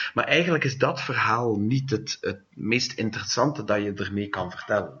zijn, maar eigenlijk is dat verhaal niet het meest interessante dat je ermee kan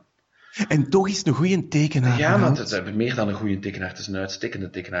vertellen. En toch is het een goede tekenaar. Ja, maar het is meer dan een goede tekenaar, het is een uitstekende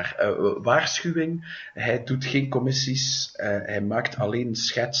tekenaar. Waarschuwing, hij doet geen commissies, hij maakt alleen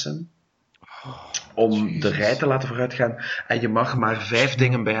schetsen om de rij te laten vooruitgaan en je mag maar 5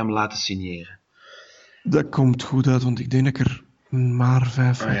 dingen bij hem laten signeren. Dat komt goed uit, want ik denk dat ik er maar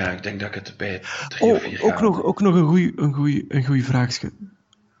 5. Oh ja, ik denk dat ik het bij 3 of 4 ga. Ook nog een goeie vraagje.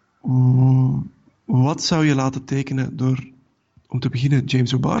 Wat zou je laten tekenen door, om te beginnen,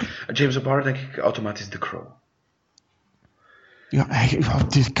 James O'Barr? James O'Barr, denk ik, automatisch The Crow. Ja,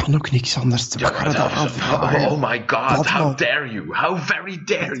 eigenlijk, dit kan ook niks anders. Oh my god, how dare you? How very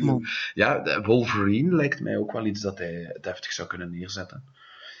dare you? Ja, Wolverine lijkt mij ook wel iets dat hij deftig zou kunnen neerzetten.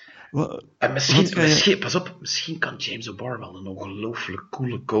 En misschien kan James O'Barr wel een ongelooflijk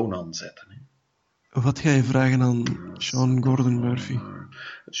coole Conan zetten. Hè? Wat ga je vragen aan Sean Gordon Murphy?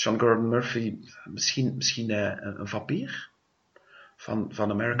 Sean Gordon Murphy, misschien een vampier?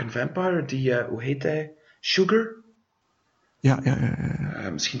 Van American Vampire, die, hoe heet hij? Sugar? Ja.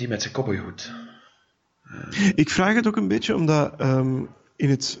 Misschien die met zijn cowboyhoed. Ik vraag het ook een beetje omdat in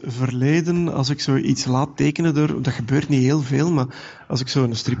het verleden, als ik zoiets laat tekenen door, dat gebeurt niet heel veel, maar als ik zo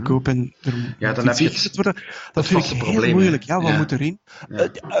een strip koop en er dan heb je gezet worden, dat vind ik heel moeilijk. Ja, wat moet erin?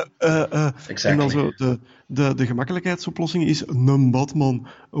 Exactly. En dan zo de gemakkelijkheidsoplossing is een Batman,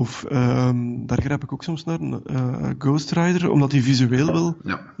 of daar grijp ik ook soms naar, een Ghost Rider, omdat die visueel wel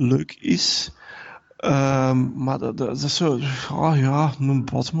leuk is. Maar dat is zo... een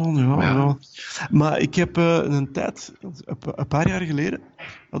Batman, ja. Maar ik heb een paar jaar geleden,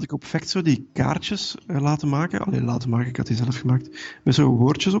 had ik op Factso die kaartjes laten maken. Ik had die zelf gemaakt. Met zo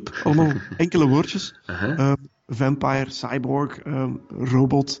woordjes op. Allemaal enkele woordjes. Vampire, cyborg,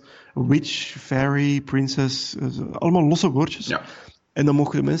 robot, witch, fairy, princess. Allemaal losse woordjes. Ja. En dan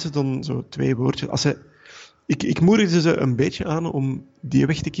mochten de mensen dan zo 2 woordjes... Ik moedigde ze een beetje aan om die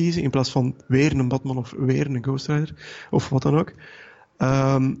weg te kiezen in plaats van weer een Batman of weer een Ghost Rider of wat dan ook.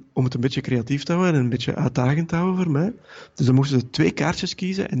 Om het een beetje creatief te houden en een beetje uitdagend te houden voor mij. Dus dan moesten ze 2 kaartjes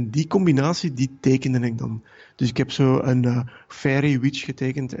kiezen en die combinatie die tekende ik dan. Dus ik heb zo een fairy witch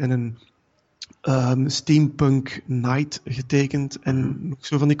getekend en een steampunk knight getekend en nog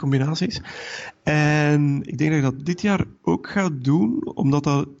zo van die combinaties. En ik denk dat ik dat dit jaar ook ga doen, omdat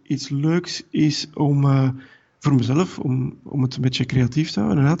dat iets leuks is om voor mezelf, om het een beetje creatief te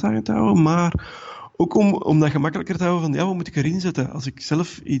houden en uitdagend te houden, maar ook om dat gemakkelijker te houden van, wat moet ik erin zetten als ik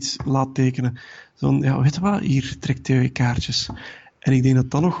zelf iets laat tekenen. Zo, weet je wat, hier trek 2 kaartjes. En ik denk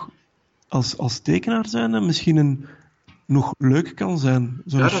dat dat nog, als tekenaar zijn, misschien een nog leuk kan zijn.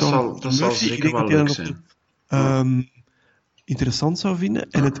 Dat zal zeker wel leuk zijn. Interessant zou vinden.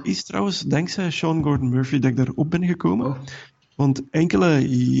 En het is trouwens dankzij Sean Gordon Murphy dat ik daarop ben gekomen. Want enkele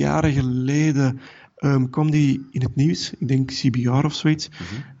jaren geleden kwam die in het nieuws, ik denk CBR of zoiets.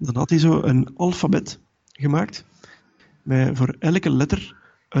 Dan had hij zo een alfabet gemaakt met voor elke letter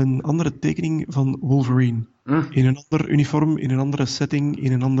een andere tekening van Wolverine. In een ander uniform, in een andere setting,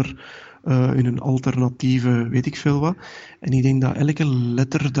 in een alternatieve weet ik veel wat. En ik denk dat elke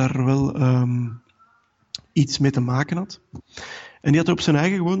letter daar wel iets mee te maken had. En die had op zijn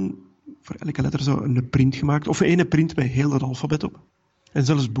eigen gewoon voor elke letter zo een print gemaakt. Of een print met heel het alfabet op. En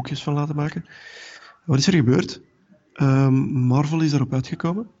zelfs boekjes van laten maken. Wat is er gebeurd? Marvel is daarop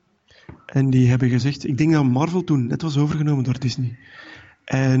uitgekomen. En die hebben gezegd... Ik denk dat Marvel toen net was overgenomen door Disney.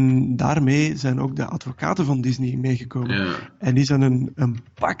 En daarmee zijn ook de advocaten van Disney meegekomen. Ja. En die zijn een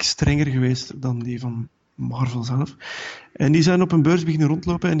pak strenger geweest dan die van Marvel zelf. En die zijn op een beurs beginnen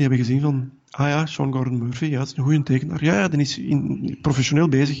rondlopen en die hebben gezien van, Sean Gordon Murphy, ja, dat is een goede tekenaar. Ja, die is professioneel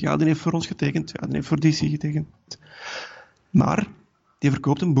bezig. Ja, die heeft voor ons getekend. Ja, die heeft voor DC getekend. Maar die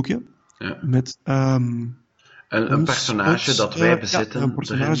verkoopt een boekje met... Een personage dat wij bezitten. Ja, een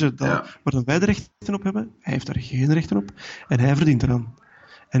personage waar wij de rechten op hebben. Hij heeft daar geen rechten op. En hij verdient eraan.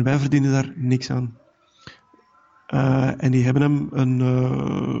 En wij verdienen daar niks aan. En die hebben hem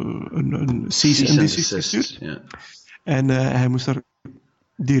een cease and desist gestuurd. Ja. En hij moest daar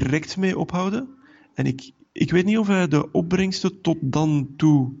direct mee ophouden. En ik weet niet of hij de opbrengsten tot dan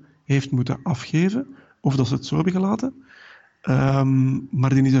toe heeft moeten afgeven. Of dat ze het zo hebben gelaten. Maar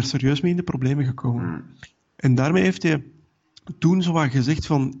die is er serieus mee in de problemen gekomen. En daarmee heeft hij toen zo wat gezegd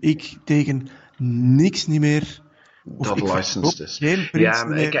van, ik teken niks niet meer. Of dat licensed is. Ja,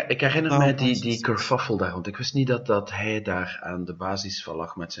 maar ik herinner mij die kerfuffle daar, want ik wist niet dat hij daar aan de basis van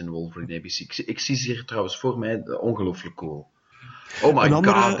lag met zijn Wolverine ABC. Ik zie ze hier trouwens voor mij ongelooflijk cool. Oh my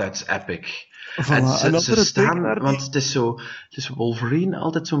god, that's epic. Voilà, en ze staan, want het is Wolverine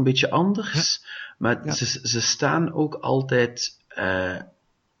altijd zo'n beetje anders, maar ze staan ook altijd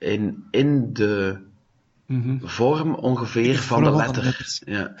in de vorm ongeveer van de letter.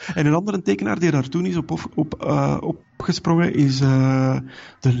 Ja. En een andere tekenaar die daar toen is opgesprongen is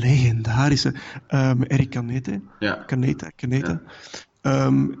de legendarische Eric Canete. Ja. Canete. Ja.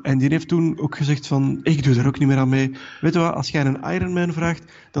 En die heeft toen ook gezegd van, ik doe daar ook niet meer aan mee. Weet je wat, als jij een Iron Man vraagt,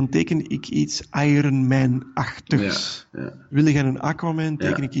 dan teken ik iets Iron Man-achtigs. Ja. Wil jij een Aquaman,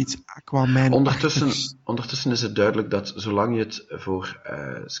 teken ik iets Aquaman-achtigs. Ondertussen is het duidelijk dat zolang je het voor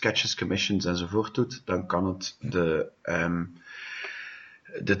sketches, commissions enzovoort doet, dan kan het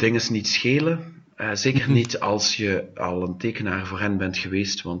de dingen niet schelen. Zeker niet als je al een tekenaar voor hen bent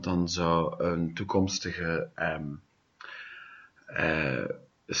geweest, want dan zou een toekomstige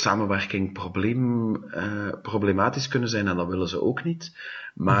samenwerking problematisch kunnen zijn, en dat willen ze ook niet.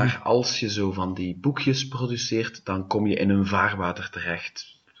 Maar als je zo van die boekjes produceert, dan kom je in een vaarwater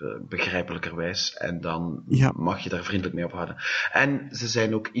terecht, begrijpelijkerwijs, en dan mag je daar vriendelijk mee ophouden. En ze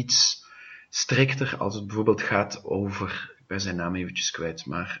zijn ook iets strikter als het bijvoorbeeld gaat over, ik ben zijn naam eventjes kwijt,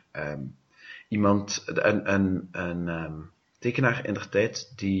 maar een tekenaar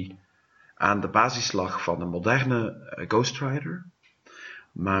indertijd die aan de basis lag van een moderne Ghost Rider,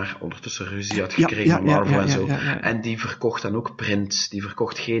 maar ondertussen ruzie had gekregen met Marvel en zo. En die verkocht dan ook prints. Die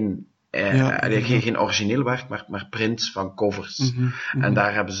verkocht geen origineel werk, maar prints van covers. En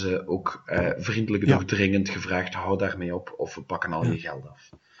daar hebben ze ook vriendelijk doordringend gevraagd, hou daarmee op, of we pakken al je geld af.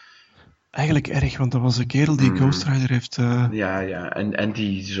 Eigenlijk erg, want dat was een kerel die Ghost Rider heeft... En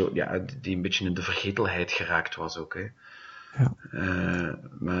die een beetje in de vergetelheid geraakt was ook, hè. Ja.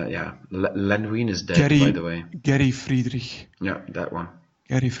 Maar ja, Len Wein is dead, by the way. Gary Friedrich. Ja, that one.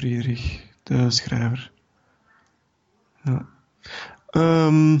 Gary Friedrich, de schrijver. Ja.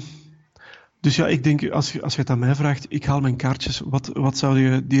 Dus ja, ik denk, als je het aan mij vraagt, ik haal mijn kaartjes. Wat zou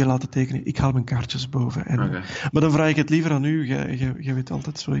je die laten tekenen? Ik haal mijn kaartjes boven. Maar dan vraag ik het liever aan u. Jij weet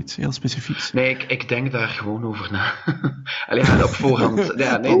altijd zoiets heel specifieks. Nee, ik denk daar gewoon over na. Alleen op voorhand.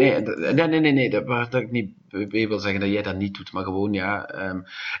 Ja, nee. Dat ik niet wil zeggen dat jij dat niet doet, maar gewoon,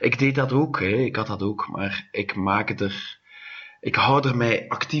 ik deed dat ook, hè. Ik had dat ook, maar ik hou er mij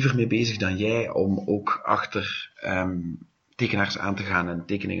actiever mee bezig dan jij, om ook achter tekenaars aan te gaan en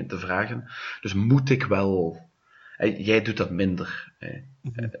tekeningen te vragen. Dus moet ik wel... Jij doet dat minder.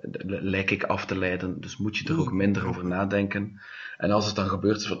 Lijk ik af te leiden, dus moet je er ook minder over nadenken. En als het dan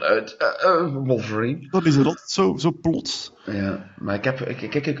gebeurt, is het van Wolverine. Dat is het altijd zo plots. Ja, maar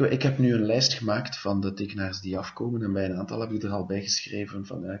ik heb nu een lijst gemaakt van de tekenaars die afkomen, en bij een aantal heb ik er al bij geschreven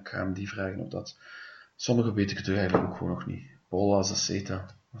van, ik ga hem die vragen of dat. Sommige weet ik het eigenlijk ook gewoon nog niet. Paul Azaceta,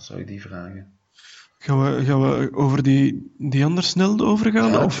 wat zou ik die vragen? Gaan we over die anders snel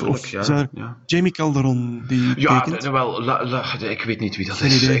overgaan? Ja, of is er Jamie Calderon die tekent? Ik weet niet wie dat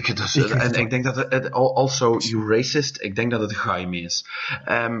is. Ik denk dat het also you racist. Ik denk dat het Jaime is.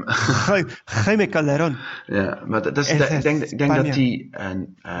 Jaime Calderon. Ja, maar ik denk dat hij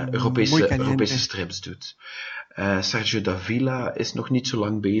Europese strips doet. Sergio Davila is nog niet zo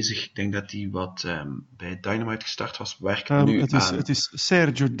lang bezig. Ik denk dat hij wat bij Dynamite gestart was. Werkt nu aan... Het is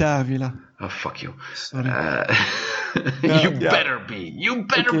Sergio Davila. Oh, fuck you. Sorry. You better be. You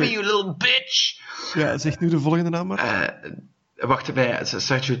better be, you little bitch. Ja, zeg nu de volgende naam maar. Wacht even.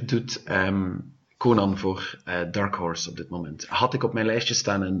 Sergio doet Conan voor Dark Horse op dit moment. Had ik op mijn lijstje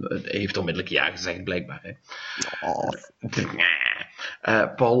staan en hij heeft onmiddellijk ja gezegd, blijkbaar.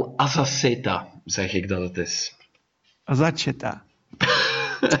 Paul Azaceta, zeg ik dat het is. Azaceta.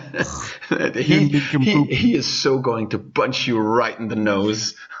 he is so going to punch you right in the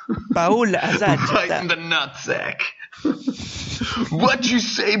nose. Paul Right in the nutsack. What you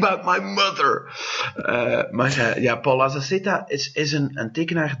say about my mother? Paul Azaceta is een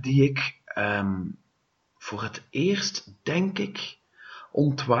tekenaar die ik voor het eerst, denk ik,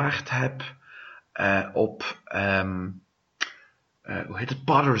 ontwaard heb op hoe heet het?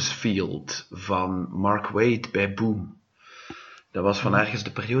 Potter's Field van Mark Waid bij Boom. Dat was van ergens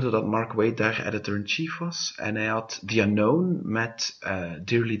de periode dat Mark Waid daar editor-in-chief was. En hij had The Unknown met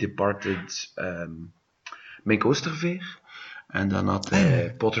Dearly Departed Mink Oosterveer. En dan had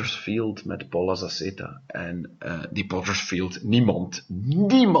hij Potter's Field met Paul Azaceta. En die Potter's Field, niemand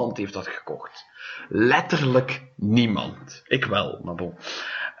heeft dat gekocht. Letterlijk niemand. Ik wel, maar bon.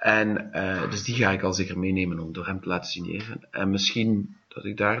 En dus die ga ik al zeker meenemen om door hem te laten signeren. En misschien dat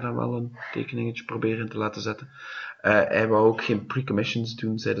ik daar dan wel een tekeningetje probeer in te laten zetten. Hij wou ook geen pre-commissions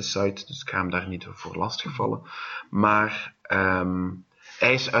doen, zei de site, dus ik ga hem daar niet voor lastigvallen. Maar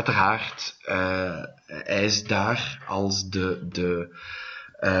hij is uiteraard, hij is daar als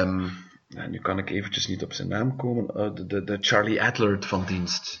nu kan ik eventjes niet op zijn naam komen, de Charlie Adler van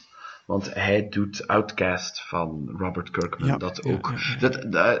dienst. Want hij doet Outcast van Robert Kirkman. Ja, dat ook. Ja.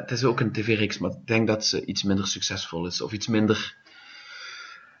 Het is ook een tv-reeks, maar ik denk dat ze iets minder succesvol is. Of iets minder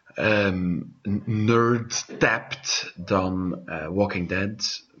nerd-tapped dan Walking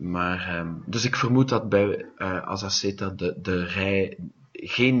Dead. Maar, dus ik vermoed dat bij Azaceta de rij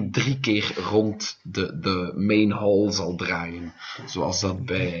geen 3 keer rond de main hall zal draaien. Zoals dat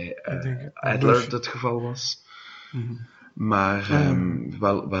bij Adler het geval was. Mm-hmm. Maar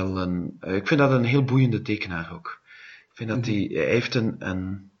wel een... ik vind dat een heel boeiende tekenaar ook. Ik vind dat hij heeft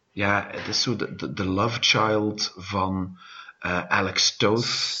het is zo de love child van Alex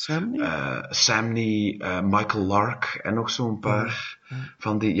Toth, Samney, Michael Lark en nog zo'n paar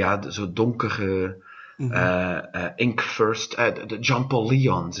van die, zo donkere Ink First. John Paul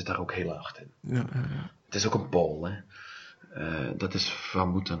Leon zit daar ook heel hard in. Ja. Het is ook een Paul, hè. Dat is van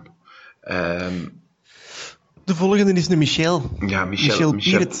moeten. De volgende is de Michel. Ja, Michel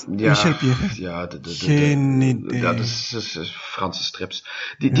Piret. Michel Piret. Ja, geen idee. Ja, dat is Franse strips.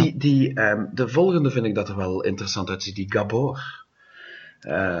 De volgende vind ik dat er wel interessant uitziet. Die Gabor.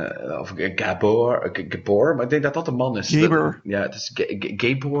 Of Gabor, maar ik denk dat dat een man is. Gabor. Ja, het is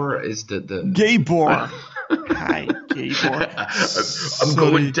Gabor is de... Gabor. Hi, Gabor. I'm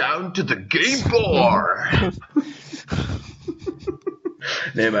going down to the Gabor.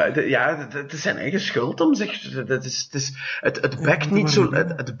 Nee, maar het is zijn eigen schuld om zich... Het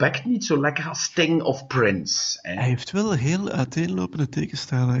bekt niet zo lekker als Sting of Prince. Hè? Hij heeft wel heel uiteenlopende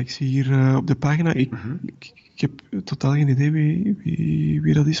tekenstijlen. Ik zie hier op de pagina... Ik heb totaal geen idee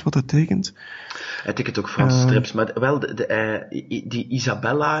wie dat is, wat hij tekent. Hij tekent ook Franse strips, maar wel die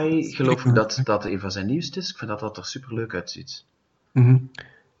Isabella, geloof ik dat een van zijn nieuwste is. Ik vind dat er super leuk uitziet. Mm-hmm.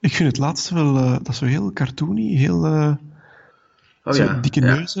 Ik vind het laatste wel... dat is zo heel cartoony, heel... dikke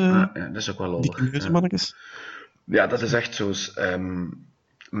neuzen. Ja, dat is ook wel lollig. Dikke neuzenmannetjes. Ja, dat is echt zo...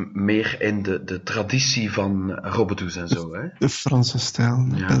 meer in de traditie van Robodoes en zo, hè? De Franse stijl,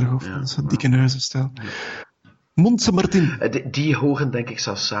 de Belgo-Franse dikke neuzenstijl. Ja. Montse Martin. Die horen denk ik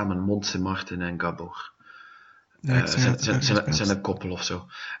zelfs samen, Montse Martin en Gabor. Zijn een koppel of zo.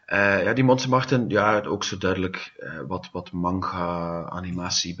 Die Montse Martin, ook zo duidelijk wat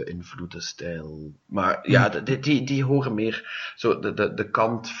manga-animatie beïnvloede stijl. Maar die horen meer zo de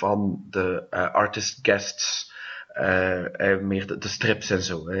kant van de artist guests, meer de strips en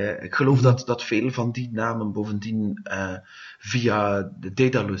zo. Ik geloof dat veel van die namen bovendien via de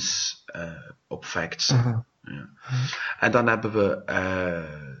Daedalus op Facts zijn. Ja. En dan hebben we...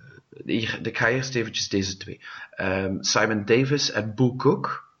 ik ga eerst eventjes deze twee. Simon Davis en Boo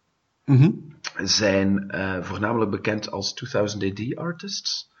Cook zijn voornamelijk bekend als 2000 AD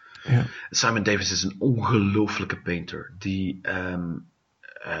artists. Ja. Simon Davis is een ongelooflijke painter. Die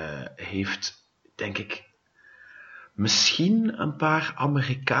heeft, denk ik, misschien een paar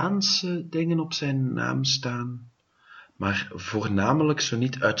Amerikaanse dingen op zijn naam staan. Maar voornamelijk zo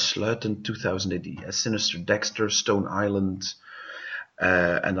niet uitsluitend 2000 AD. Sinister Dexter, Stone Island...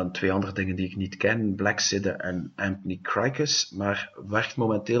 en dan 2 andere dingen die ik niet ken. Black Sidde en Anthony Crikes. Maar werkt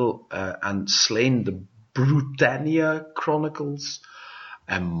momenteel aan Slain the Britannia Chronicles.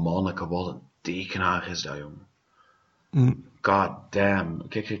 En manneke, wat een tekenaar is dat, jong. God damn.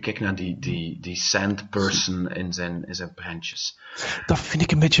 Kijk naar die sand person in zijn prentjes. Dat vind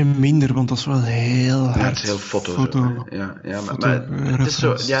ik een beetje minder, want dat is wel heel hard. Het is heel foto. Maar het is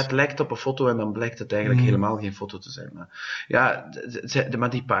zo, het lijkt op een foto en dan blijkt het eigenlijk helemaal geen foto te zijn. Maar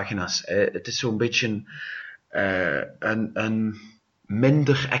die pagina's, het is zo'n beetje een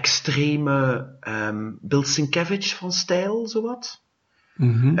minder extreme Bill Sienkiewicz van stijl, zowat.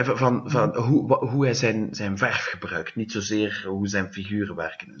 Even van hoe hij zijn verf gebruikt. Niet zozeer hoe zijn figuren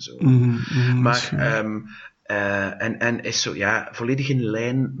werken en zo. Maar, en is zo, volledig in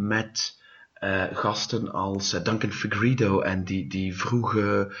lijn met gasten als Duncan Fegredo en die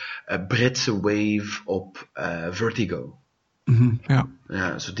vroege Britse wave op Vertigo.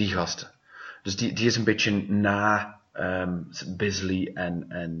 Ja, zo die gasten. Dus die is een beetje na Bisley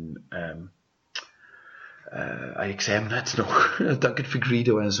en ik zei hem net nog, Duncan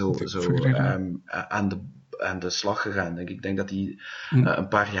Fegredo en zo aan de slag gegaan. Ik denk dat hij een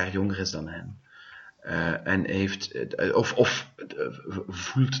paar jaar jonger is dan hen. En heeft, of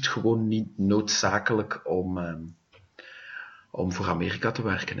voelt het gewoon niet noodzakelijk om voor Amerika te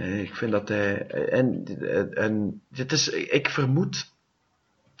werken. Hè. Ik vind dat hij, en ik vermoed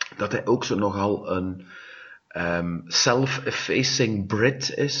dat hij ook zo nogal een self-effacing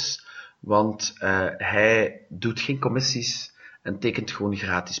Brit is, want hij doet geen commissies en tekent gewoon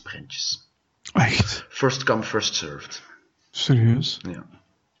gratis printjes. Echt? First come, first served. Serieus? Ja.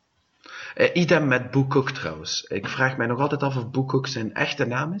 Idem met Boo Cook trouwens. Ik vraag mij nog altijd af of Boo Cook zijn echte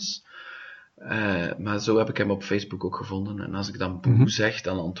naam is. Maar zo heb ik hem op Facebook ook gevonden. En als ik dan Boo zeg,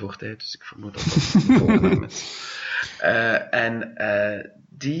 dan antwoordt hij. Dus ik vermoed dat dat een voornaam is.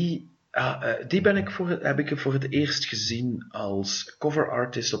 Die heb ik voor het eerst gezien als cover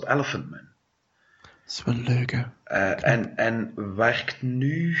artist op Elephant Man. Dat is wel leuk, hè? En werkt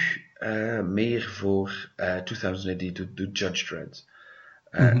nu meer voor 2000 AD, doet Judge Dredd.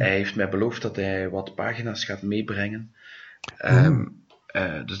 Hij heeft mij beloofd dat hij wat pagina's gaat meebrengen.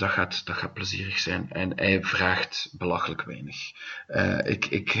 Dus dat gaat plezierig zijn. En hij vraagt belachelijk weinig.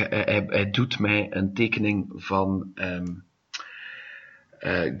 Hij doet mij een tekening van...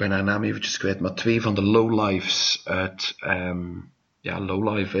 ik ben haar naam eventjes kwijt, maar 2 van de lowlifes uit...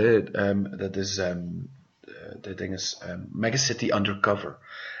 lowlife, hè. Dat is... dat ding is Megacity Undercover.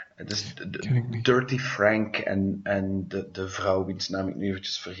 Dus Dirty Frank en de vrouw, wiens naam ik nu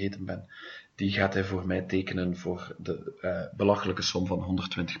eventjes vergeten ben, die gaat hij voor mij tekenen voor de belachelijke som van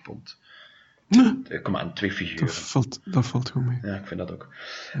 120 pond. Kom aan, 2 figuren. Dat valt goed mee. Ja, ik vind dat ook.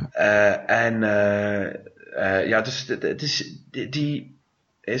 Dus die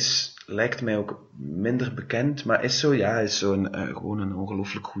lijkt mij ook minder bekend, maar is gewoon een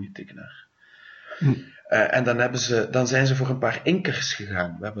ongelooflijk goede tekenaar. En dan zijn ze voor een paar inkers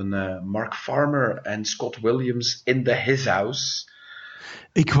gegaan. We hebben Mark Farmer en Scott Williams in the His House.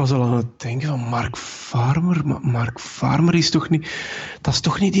 Ik was al aan het denken van Mark Farmer, maar Mark Farmer is toch niet... Dat is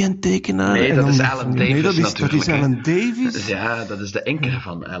toch niet die een tekenaar? Nee, dat is Alan Davis natuurlijk. Dat is Alan Davis? Ja, dat is de inker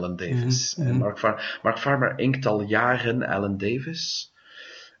van Alan Davis. En Mark Farmer inkt al jaren Alan Davis.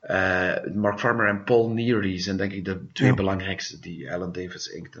 Mark Farmer en Paul Neary zijn denk ik de 2 belangrijkste die Alan Davis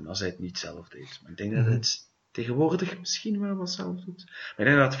inkten, als hij het niet zelf deed. Maar ik denk dat het tegenwoordig misschien wel wat zelf doet. Maar ik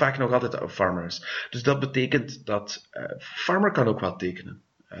denk dat het vaak nog altijd Farmer is. Dus dat betekent dat Farmer kan ook wel tekenen.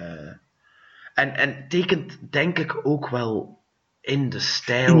 En tekent denk ik ook wel in de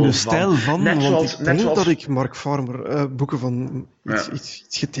stijl van want ik denk dat ik Mark Farmer boeken van iets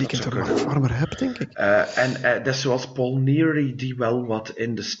getekend door Mark Farmer heb, denk ik. Dat is zoals Paul Neary, die wel wat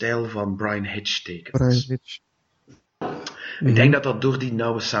in de stijl van Brian Hitch tekent. Ik denk dat door die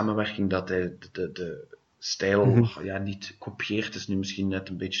nauwe samenwerking dat hij de stijl niet kopieert, is nu misschien net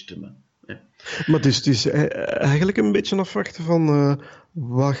een beetje te min. Ja. Maar het is eigenlijk een beetje afwachten van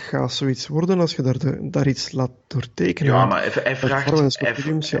wat gaat zoiets worden als je daar iets laat doortekenen. Ja, maar hij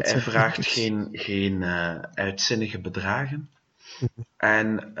vraagt geen uitzinnige bedragen.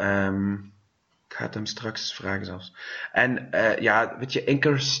 En ik ga het hem straks vragen zelfs. En weet je,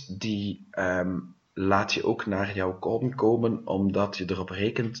 inkers die laat je ook naar jouw column komen, omdat je erop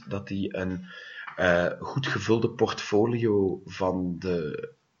rekent dat die een goed gevulde portfolio van de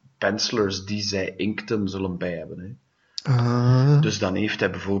pencilers die zij inkten zullen bij hebben. Hè. Dus dan heeft hij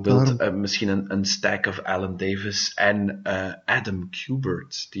bijvoorbeeld misschien een stack of Alan Davis en Adam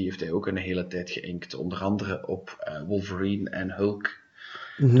Kubert. Die heeft hij ook een hele tijd geïnkt. Onder andere op Wolverine en Hulk.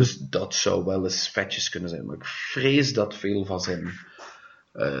 Dus dat zou wel eens vetjes kunnen zijn. Maar ik vrees dat veel van zijn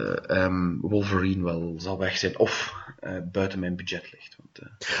Wolverine wel zal weg zijn. Of buiten mijn budget ligt. Want,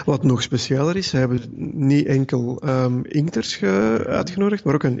 wat nog specialer is, ze hebben niet enkel inkters uitgenodigd,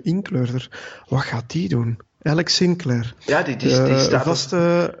 maar ook een inkleurder. Wat gaat die doen? Alex Sinclair. Ja, die staat...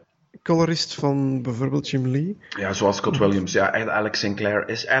 vaste colorist van bijvoorbeeld Jim Lee. Ja, zoals Scott Williams. Ja, Alex Sinclair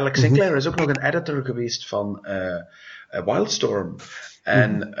is ook nog een editor geweest van Wildstorm.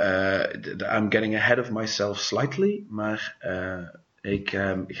 En I'm getting ahead of myself slightly, maar ik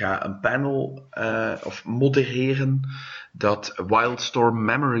ga een panel modereren dat Wildstorm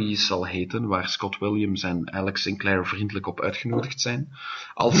Memories zal heten, waar Scott Williams en Alex Sinclair vriendelijk op uitgenodigd zijn.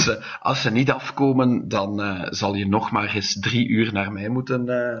 Als ze niet afkomen, dan zal je nog maar eens 3 uur naar mij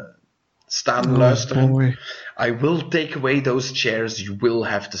moeten staan luisteren. Boy. I will take away those chairs, you will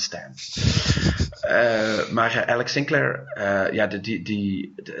have to stand. Maar Alex Sinclair,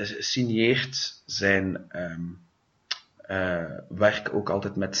 die signeert zijn werk ook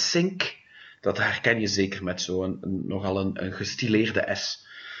altijd met Sync. Dat herken je zeker met nogal een gestileerde S.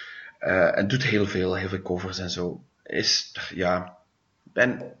 En doet heel veel covers en zo.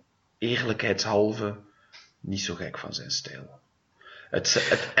 Ben eerlijkheidshalve niet zo gek van zijn stijl.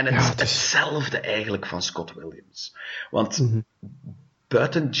 Hetzelfde eigenlijk van Scott Williams. Want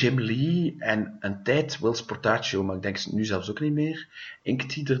buiten Jim Lee en een tijd Will Portacio, maar ik denk nu zelfs ook niet meer,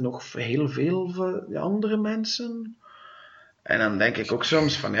 inkt hij er nog heel veel andere mensen. En dan denk ik ook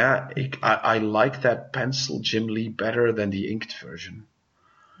soms van, I like that pencil Jim Lee better than the inked version.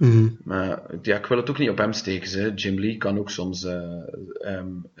 Maar ik wil het ook niet op hem steken. Hè. Jim Lee kan ook soms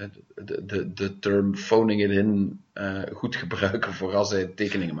de term phoning it in goed gebruiken voor als hij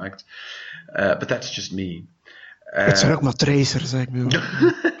tekeningen maakt. But that's just me. Het zijn ook maar tracers, zeg ik nu.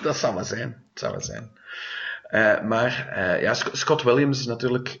 Dat zal wel zijn. Maar Scott Williams is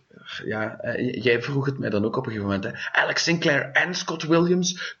natuurlijk... jij vroeg het mij dan ook op een gegeven moment. Hè. Alex Sinclair en Scott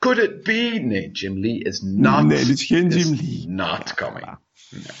Williams, could it be? Nee, Jim Lee is not... Nee, dit is geen Jim Lee. Not coming.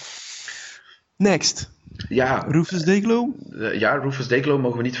 Nee. Next. Ja. Rufus Dayglow? Rufus Dayglow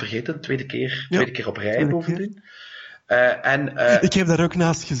mogen we niet vergeten. Tweede keer op rij bovendien. Ik heb daar ook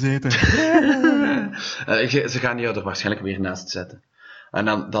naast gezeten. Ze gaan jou er waarschijnlijk weer naast zetten.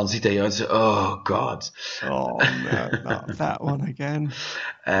 En dan ziet hij jou en zegt, oh god. Oh, no, that one again.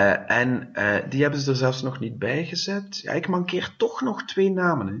 Die hebben ze er zelfs nog niet bij gezet. Ja, ik mankeer toch nog 2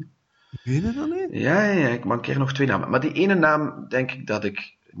 namen. Hè. Weet je dat niet? Ja, ik mankeer nog 2 namen. Maar die ene naam, denk ik dat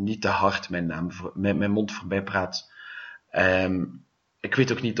ik niet te hard mijn mond voorbij praat. Ik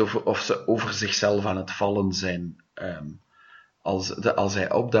weet ook niet of ze over zichzelf aan het vallen zijn als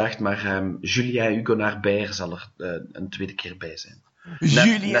hij opdaagt, maar Julien Huguenard Beyer zal er een tweede keer bij zijn.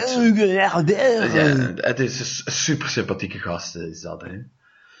 Julien Huguenard Beyer! Het is een super sympathieke gast, is dat, hè.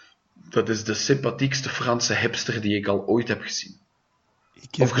 Dat is de sympathiekste Franse hipster die ik al ooit heb gezien.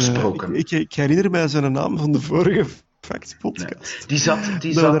 Of gesproken. Ik herinner mij zijn naam van de vorige Facts podcast. Nee.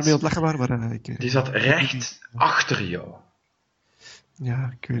 Die zat recht achter jou.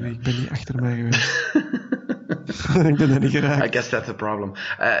 Ja, ik weet niet, ik ben niet achter mij geweest. Ik ben er niet geraakt. I guess that's the problem.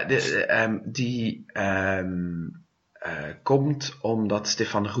 Die komt omdat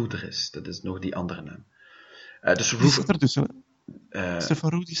Stefan Roux er is. Dat is nog die andere naam. Dus Die staat ertussen, hè? Stefan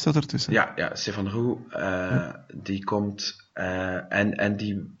Roux, die staat ertussen. Ja, Stefan Roux, die komt en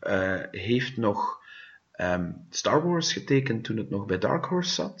die heeft nog Star Wars getekend toen het nog bij Dark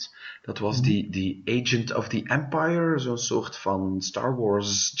Horse zat. Dat was die Agent of the Empire, zo'n soort van Star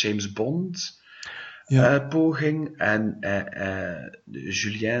Wars James Bond poging. En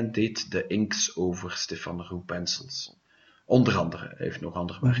Julien deed de inks over Stefan Roux pencils. Onder andere. Hij heeft nog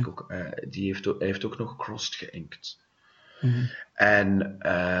ander werk ook. Hij heeft ook nog Crossed geïnkt. En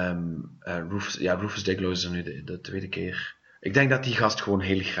Rufus Dayglow is er nu de tweede keer. Ik denk dat die gast gewoon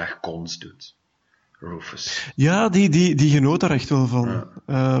heel graag cons doet. Rufus. Ja, die genoot daar echt wel van.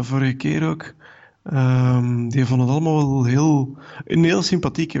 Vorige keer ook. Die vond het allemaal wel een heel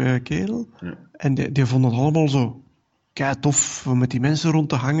sympathieke kerel. Ja. En die vond het allemaal zo kei tof om met die mensen rond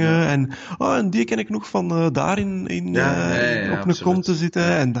te hangen. En die ken ik nog van daar op een kom te zitten.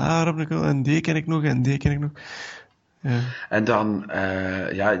 Ja. En daar op een en die ken ik nog en die ken ik nog. Ja. En dan,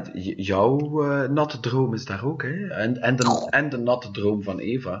 jouw natte droom is daar ook, hè? En de natte droom van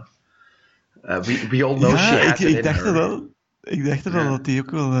Eva. We all know she has it in her. Ik dacht dat die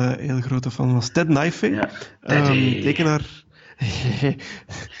ook wel heel grote fan was. Ted Knifing, tekenaar.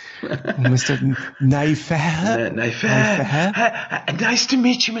 Mr. Knife. Nice to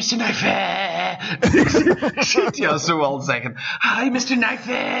meet you, Mr. Knife. Ik zie het jou zo al zeggen. Hi, Mr.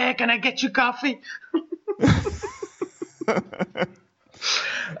 Knife, can I get you coffee?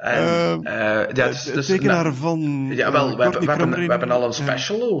 Tekenaar van... Jawel, we hebben al een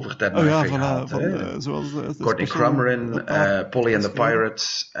special over Ted Knifing gehad. Courtney Crumrin, Polly and the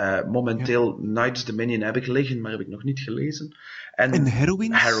Pirates. Momenteel Knights Dominion heb ik liggen, maar heb ik nog niet gelezen. En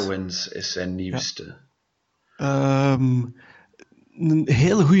Heroines is zijn nieuwste. Een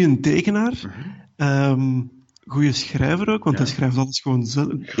heel goede tekenaar. Goeie schrijver ook, want hij schrijft alles gewoon zelf.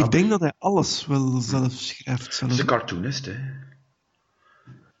 Grappig. Ik denk dat hij alles wel zelf schrijft. Hij is een cartoonist, hè.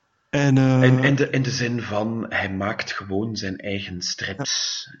 En, in de zin van, hij maakt gewoon zijn eigen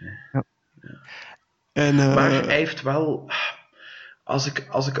strips. Ja. En, Maar hij heeft wel...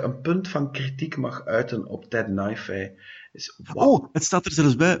 Als ik een punt van kritiek mag uiten op Ted Knife, is... het staat er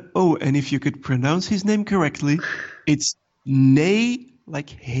zelfs bij. Oh, and if you could pronounce his name correctly, it's Ney,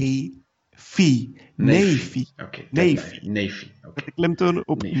 like hey, Fee. Navy. Oké, Navy. Navy. Oké. Met de klemtoon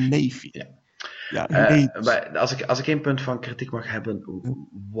op Navy. Ja. Ja, nee. Maar als ik één punt van kritiek mag hebben,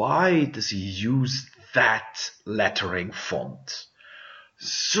 why does he use that lettering font?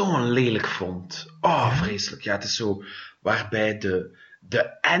 Zo'n lelijk font. Oh, vreselijk. Ja, het is zo waarbij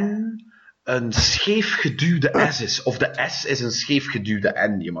de N een scheef geduwde S is. Of de S is een scheef geduwde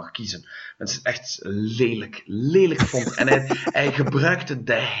N. Je mag kiezen. Het is echt lelijk font. En hij gebruikt het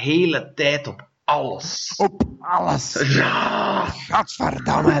de hele tijd op alles. Op alles. Ja!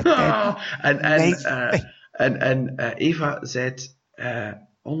 Godverdamme. En Eva zei het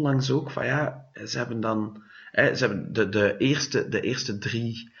onlangs ook van ja, ze hebben de eerste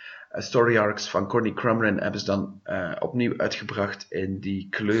 3 story arcs van Courtney Crumrin hebben ze dan opnieuw uitgebracht in die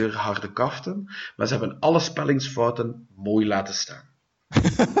kleurharde kaften, maar ze hebben alle spellingsfouten mooi laten staan.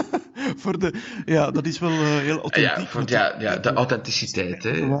 Ja, dat is wel heel authentiek. De authenticiteit,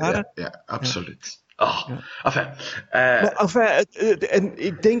 hè? Ja, absoluut. En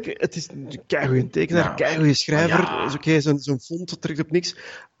ik denk, het is een keigoeie tekenaar, keigoeie schrijver. Is oké, zo'n font trekt op niks.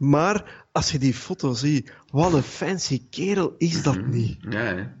 Maar als je die foto ziet, wat een fancy kerel is dat niet.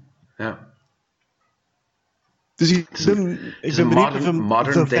 Ja. Dus ik ben benieuwd of hem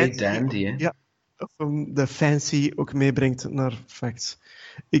modern day fancy, dandy, hè? Ja, of hem de fancy ook meebrengt naar facts.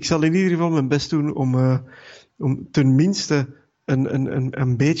 Ik zal in ieder geval mijn best doen om tenminste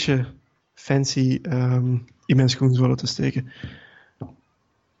een beetje fancy in mijn schoenzolen te steken.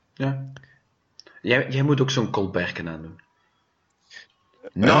 Ja. Jij moet ook zo'n Colberken aandoen.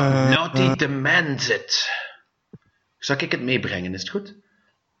 Naughty demands it. Zal ik het meebrengen, is het goed?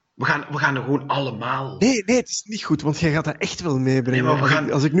 We gaan er gewoon allemaal... Nee, het is niet goed, want jij gaat dat echt wel meebrengen. Nee,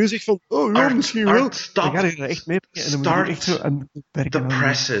 maar als ik nu zeg van, misschien wel, dan ga je dat echt meebrengen. En dan moet je echt zo aan the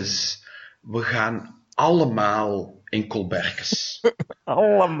presses. We gaan allemaal in Colberkes.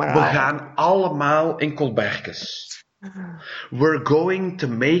 Allemaal. We gaan allemaal in Colberkes. We're going to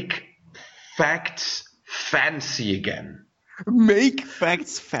make facts fancy again. Make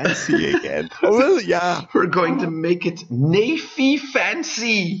facts fancy again. Wel, ja. We're going to make it Navy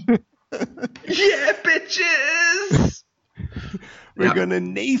fancy. Yeah, bitches! We're gonna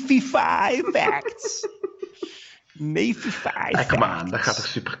Navy-fy facts. Navy-fy facts. Kom aan, dat gaat toch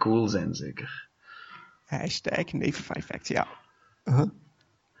super cool zijn, zeker? Hashtag Navy-fy facts, ja.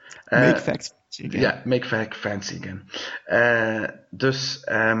 Make facts fancy again. Ja, make facts fancy again.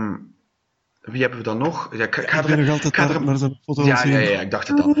 Wie hebben we dan nog? Ja, ik ben nog altijd naar zo'n foto zien. Ja, ik dacht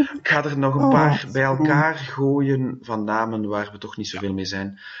het al. Ik ga er nog een paar bij elkaar gooien van namen waar we toch niet zoveel mee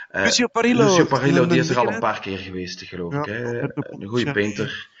zijn. Lucio Parillo, die is er al een paar keer geweest, geloof ik. Hè? Een goede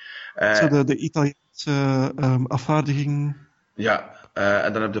painter. Zo de Italiaanse afvaardiging. Ja,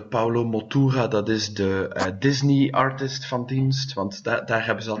 en dan heb je Paolo Mottura, dat is de Disney-artist van dienst, want daar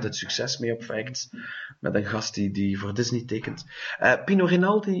hebben ze altijd succes mee op Facts, met een gast die voor Disney tekent. Pino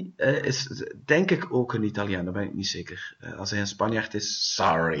Rinaldi is denk ik ook een Italiaan, daar ben ik niet zeker. Als hij een Spanjaard is,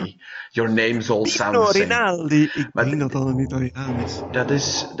 sorry. Your names all sound the same. Pino Rinaldi, ik denk dat dat een Italiaan is.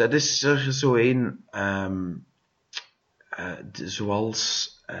 Dat is er zo een,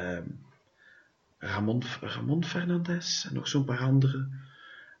 zoals... Ramon Fernandez en nog zo'n paar anderen,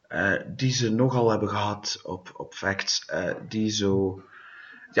 die ze nogal hebben gehad op Facts, die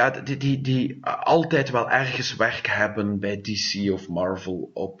altijd wel ergens werk hebben bij DC of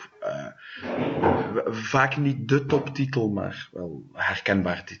Marvel op vaak niet de toptitel, maar wel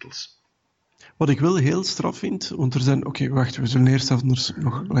herkenbare titels. Wat ik wel heel straf vind, want er zijn... Oké, wacht, we zullen eerst even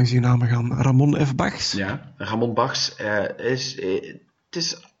nog langs die namen gaan. Ramon F. Bachs. Ja, Ramon Bachs het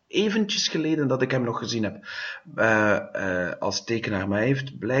is eventjes geleden dat ik hem nog gezien heb als tekenaar, maar hij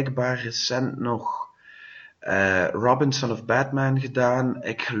heeft blijkbaar recent nog Robin Son of Batman gedaan.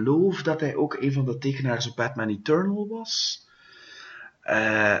 Ik geloof dat hij ook een van de tekenaars op Batman Eternal was.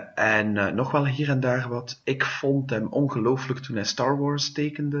 En nog wel hier en daar wat. Ik vond hem ongelooflijk toen hij Star Wars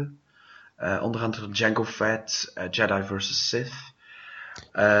tekende. Onder andere Jango Fett, Jedi vs. Sith.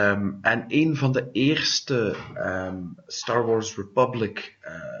 En een van de eerste Star Wars Republic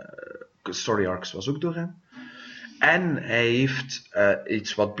story arcs was ook door hem. En hij heeft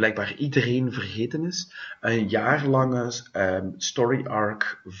iets wat blijkbaar iedereen vergeten is. Een jaarlange story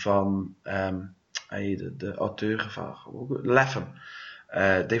arc van de auteur van Lapham.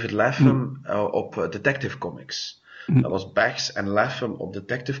 David Lapham op Detective Comics. Dat was Bachs en Lapham op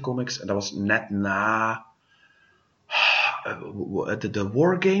Detective Comics. En dat was net na... de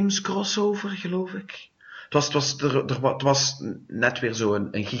Wargames crossover, geloof ik. Het was net weer zo'n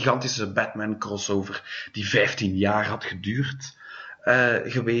een gigantische Batman crossover die 15 jaar had geduurd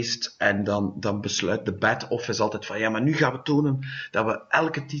geweest. En dan besluit de Bat Office altijd van, ja, maar nu gaan we tonen dat we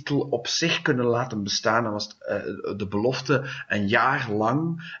elke titel op zich kunnen laten bestaan. Dan was de belofte een jaar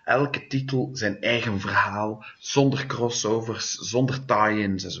lang elke titel zijn eigen verhaal, zonder crossovers, zonder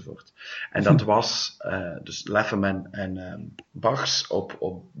tie-ins enzovoort. En dat was dus Lefferman en Bachs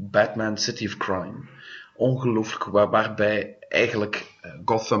op Batman City of Crime. Ongelooflijk, waarbij eigenlijk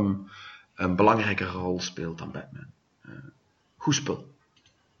Gotham een belangrijke rol speelt dan Batman. Goed spul.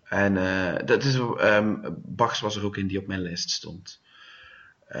 En dat is, Bachs was er ook in die op mijn lijst stond.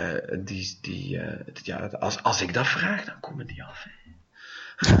 Als ik dat vraag, dan komen die af.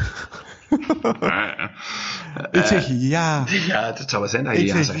 Ik zeg ja. Ja, het zou wel zijn dat je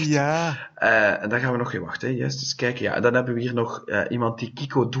ja zegt. Ja. En dan gaan we nog even wachten. Juist eens kijken. Ja, en dan hebben we hier nog iemand die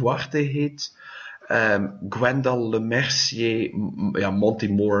Kiko Duarte heet. Gwendal Le Mercier, Monty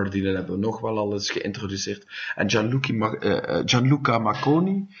Moore, die hebben we nog wel al eens geïntroduceerd. En Gianluca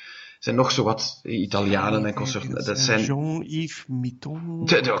Macconi. Zijn nog zo wat Italianen en consorten. Dat zijn Jean-Yves Mitton.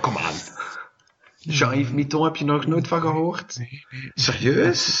 Kom aan. Jean-Yves Mitton heb je nog nooit van gehoord? Nee.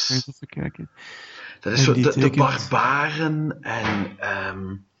 Serieus? Even kijken. Dat is zo de barbaren en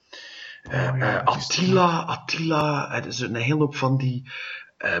Attila. Het is een hele hoop van die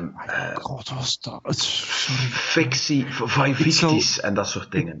God, was dat? Sorry. Victies en dat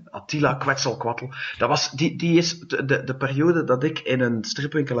soort dingen. Attila, Quetzalcoatl. Dat was, die is, de periode dat ik in een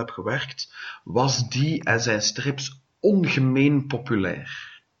stripwinkel heb gewerkt, was die en zijn strips ongemeen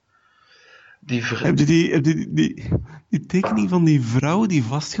populair. Heb je die tekening van die vrouw die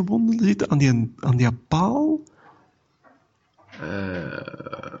vastgebonden zit aan die paal?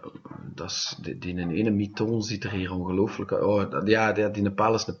 Dat is, die ene Mitton ziet er hier ongelooflijk uit. Oh, die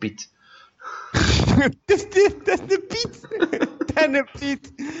paal is een Piet. dat is de Piet. Dat is een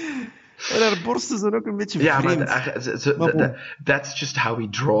Piet. En haar borsten zijn ook een beetje vreemd. Maar that's just how he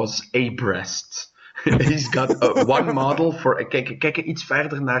draws a breast. He's got one model for... Kijk iets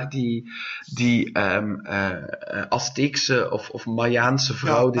verder naar die Azteekse of Mayaanse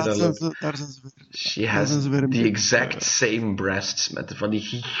vrouw die daar loopt. She has the exact same breasts, met van die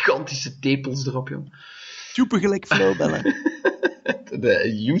gigantische tepels erop, joh. Super gelijk flauwbellen.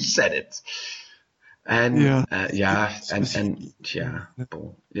 You said it. En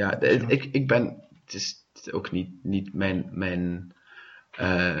ik ben... Het is ook niet mijn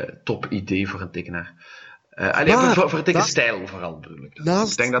top idee voor een tekenaar. Voor een tekenstijl vooral, bedoel ik.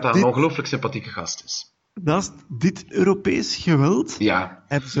 Ik denk dat dat een ongelooflijk sympathieke gast is. Naast dit Europees geweld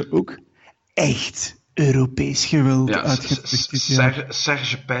hebben ze ook echt Europees geweld uitgebracht dit jaar.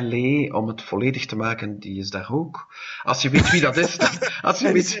 Serge Pelé, om het volledig te maken, die is daar ook. Als je weet wie dat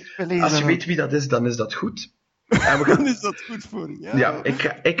is, dan is dat goed. Dan is dat goed voor je. Ja,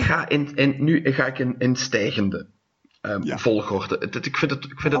 ik ga in stijgende volgorde. Ik vind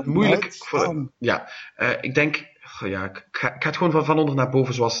het moeilijk. Ik denk... ik ga het gewoon van onder naar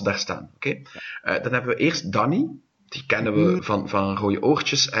boven zoals ze daar staan. Okay? Dan hebben we eerst Danny. Die kennen we van Rode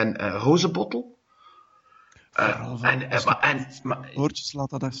Oortjes en Rozenbottel. Oortjes laat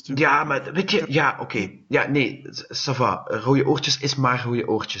dat even toe. Ja, maar weet je... Ja, oké. Ja, nee, ça va. Rode Oortjes is maar Rode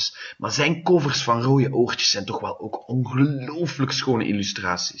Oortjes. Maar zijn covers van Rode Oortjes zijn toch wel ook ongelooflijk schone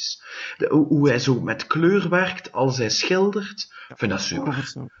illustraties. Hoe hij zo met kleur werkt als hij schildert. Ik vind dat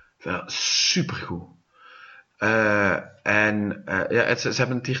supergoed. Ze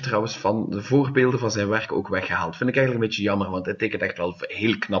hebben het hier trouwens van de voorbeelden van zijn werk ook weggehaald. Vind ik eigenlijk een beetje jammer, want hij tekent echt wel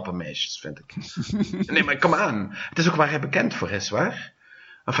heel knappe meisjes, vind ik. Nee, maar kom aan. Het is ook waar hij bekend voor is, waar?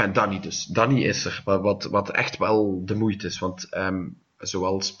 Enfin, Danny dus. Danny is er, wat echt wel de moeite is, want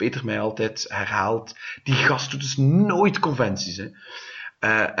zoals Peter mij altijd herhaalt, die gast doet dus nooit conventies, hè.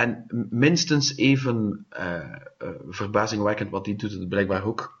 En minstens even verbazingwekkend, wat die doet het blijkbaar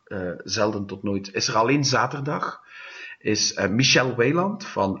ook zelden tot nooit. Is er alleen zaterdag, is Michel Weiland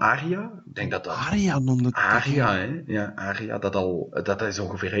van Aria. Ik denk dat Aria noemde het. Aria, hè? Ja, Aria, dat is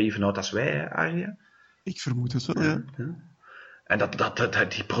ongeveer even oud als wij, hè, Aria. Ik vermoed het wel, ja. En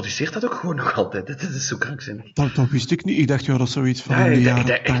die produceert dat ook gewoon nog altijd. Dat is zo krankzinnig. Dat wist ik niet. Ik dacht, dat is zoiets van de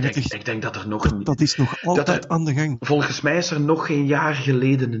jaren 80. Ik denk dat er nog... Dat is nog altijd aan de gang. Volgens mij is er nog geen jaar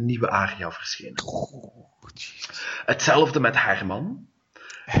geleden een nieuwe Aria verschenen. Hetzelfde met Herman.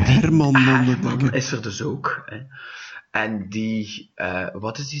 Herman is er dus ook. Hè. En die...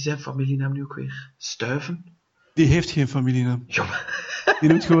 wat is die zijn familienaam nu ook weer? Stuyven? Die heeft geen familienaam. Die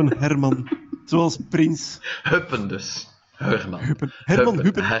noemt gewoon Herman. Zoals Prins. Huppen dus.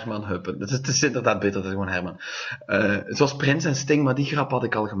 Herman Huppen. Het is inderdaad beter dan gewoon Herman. Zoals Prins en Sting, maar die grap had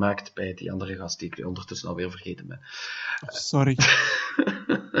ik al gemaakt bij die andere gast die ik ondertussen alweer vergeten ben. Sorry.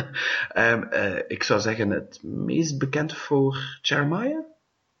 Ik zou zeggen het meest bekend voor Jeremiah.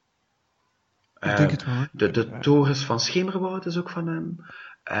 Ik denk het wel. De torens van Schemerwoud is ook van hem.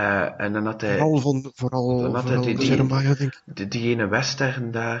 En dan had hij... Vooral Jeremiah, denk ik. Die ene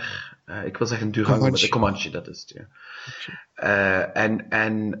western daar... ik wil zeggen Durango, maar de Comanche, dat is het, ja.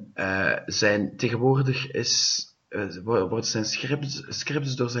 Zijn... Tegenwoordig wordt zijn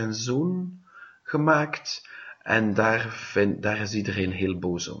scripts door zijn zoon gemaakt. En daar is iedereen heel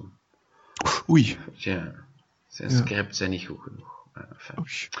boos om. Oei. Ja. Zijn scripts zijn niet goed genoeg.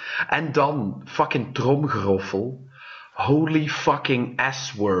 En dan, fucking tromgeroffel. Holy fucking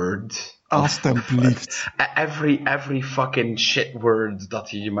S-word. Alsjeblieft. Every fucking shit word dat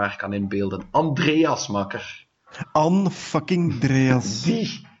je je maar kan inbeelden. Andreas, makker. Andreas.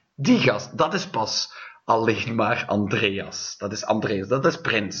 Die gast, dat is pas alleen maar Andreas. Dat is Andreas, dat is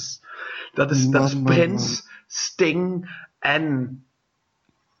Prins. Dat is Prins, Sting en...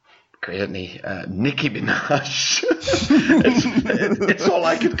 Ik weet het niet. Nicki Minaj. it's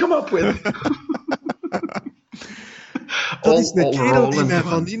all I could come up with. Dat is een kerel die mij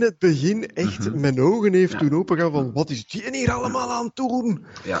van in het begin echt mijn ogen heeft doen opengaan van wat is die hier allemaal aan het doen?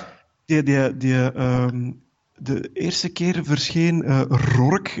 Ja. De eerste keer verscheen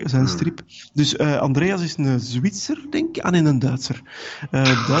Rork, zijn strip. Dus Andreas is een Zwitser, denk ik. En een Duitser.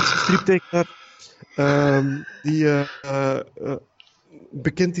 Duitse striptekenaar die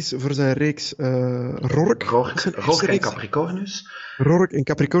bekend is voor zijn reeks Rork. Rork en Capricornus. Rork en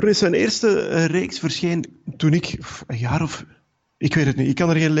Capricornus. Zijn eerste reeks verscheen toen ik een jaar of... Ik weet het niet, ik kan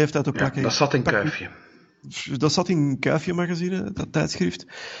er geen leeftijd op plakken. Dat zat in Kuifje. Dat zat in Kuifje magazine, dat tijdschrift.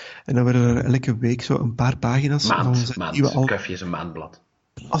 En dan werden er elke week zo een paar pagina's. Maand. Kuifje is een maandblad.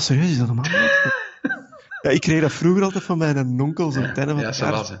 Ah, serieus, is dat een maandblad? Ja, ik kreeg dat vroeger altijd van mijn onkel, zo'n tenne van de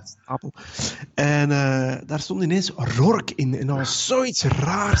stapel. En daar stond ineens Rork in. En dat was zoiets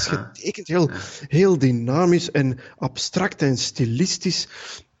raars getekend. Heel dynamisch en abstract en stilistisch.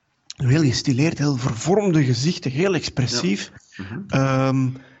 Heel gestileerd, heel vervormde gezichten, heel expressief. Ja.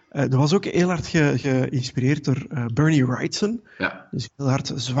 Dat was ook heel hard geïnspireerd door Bernie Wrightson. Ja. Dus heel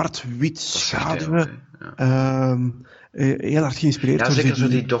hard zwart-wit schaduwen. Heel hard geïnspireerd door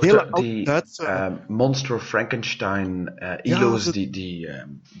zeker die Monster of Frankenstein ILO's die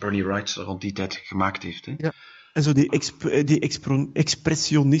Bernie Wrightson rond die tijd gemaakt heeft. Hè? Ja. En zo die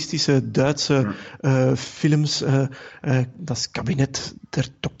expressionistische Duitse films, dat is Kabinet der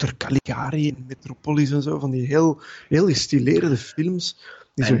Dr. Caligari in Metropolis en zo, van die heel gestileerde films.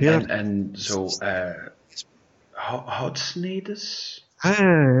 Die zo houtsnedes.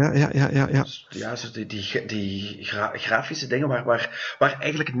 Ja. Ja, zo die grafische dingen waar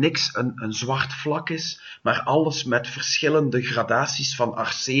eigenlijk niks een zwart vlak is, maar alles met verschillende gradaties van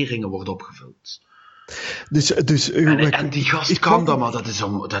arceringen wordt opgevuld. En die gast kan dat, maar dat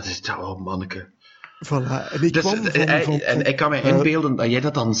is manneke. Voilà. En ik kan me inbeelden dat jij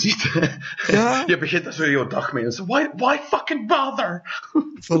dat dan ziet. Ja? Je begint er zo je dag mee en zo, why fucking bother?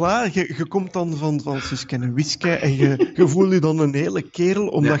 Voilà, je komt dan van Suske en Wiske en je voelt je dan een hele kerel,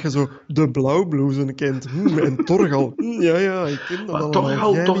 omdat je zo de blauwbloezen kent. En Torgal. Ja, ik ken dat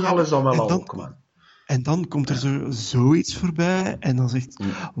allemaal. Torgal is dan wel al, kom aan. En dan komt er zoiets voorbij en dan zegt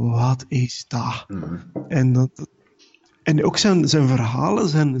wat is dat? En ook zijn verhalen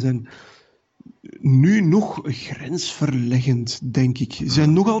zijn nu nog grensverleggend, denk ik. Ze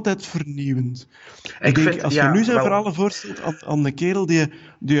zijn nog altijd vernieuwend. Als je nu zijn verhalen voorstelt aan een kerel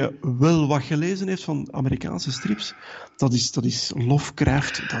die wel wat gelezen heeft van Amerikaanse strips, dat is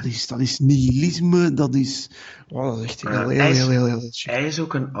Lovecraft, dat is nihilisme, dat is echt heel chic. Hij is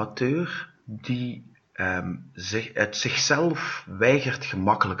ook een auteur die het zichzelf weigert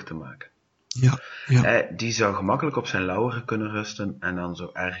gemakkelijk te maken. Ja. Die zou gemakkelijk op zijn lauweren kunnen rusten en dan zo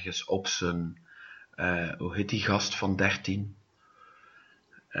ergens op zijn... hoe heet die gast van 13?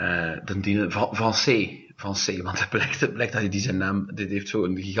 Van C, want het blijkt dat hij zijn naam... Dit heeft zo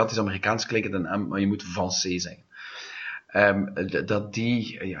een gigantisch Amerikaans klinkende naam, maar je moet Van C zeggen.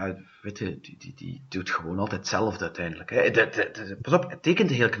 Die doet gewoon altijd hetzelfde uiteindelijk. Hè. Pas op, het tekent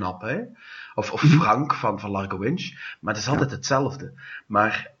heel knap, hè. Of Frank van Largo Winch, maar het is altijd hetzelfde.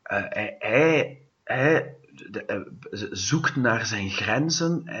 Maar hij zoekt naar zijn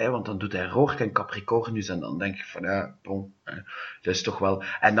grenzen, want dan doet hij Rork en Capricornus en dan denk ik van, dat is toch wel...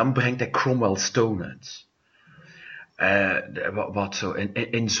 En dan brengt hij Cromwell Stone uit. Wat zo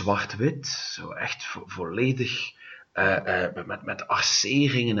in zwart-wit, zo echt volledig met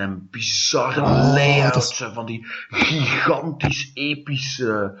arceringen en bizarre layouts van die gigantisch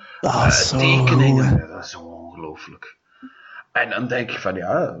epische tekeningen. Goed. Dat is zo ongelooflijk. En dan denk ik van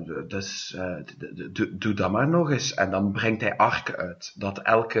dus, doe dat maar nog eens. En dan brengt hij Ark uit, dat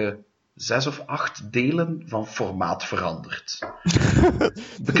elke 6 of 8 delen van formaat verandert.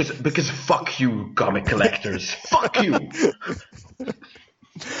 Because fuck you, comic collectors. Fuck you!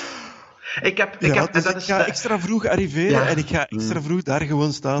 Ik ga extra vroeg arriveren en ik ga extra vroeg daar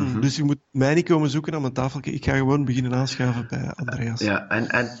gewoon staan. Mm-hmm. Dus je moet mij niet komen zoeken aan mijn tafel. Ik ga gewoon beginnen aanschaven bij Andreas. Ja,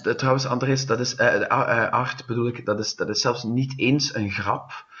 en trouwens, Andreas, dat is Art bedoel ik, dat is zelfs niet eens een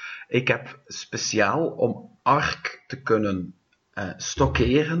grap. Ik heb speciaal om Ark te kunnen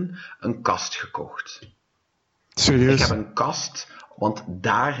stockeren een kast gekocht. Serieus? Ik heb een kast, want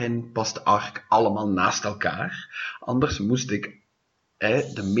daarin past Ark allemaal naast elkaar. Anders moest ik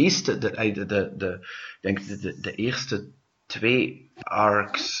de eerste 2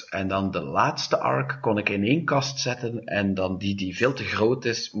 arcs en dan de laatste arc kon ik in 1 kast zetten en dan die veel te groot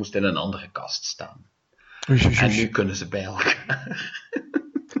is, moest in een andere kast staan. Oei. En nu kunnen ze bij elkaar.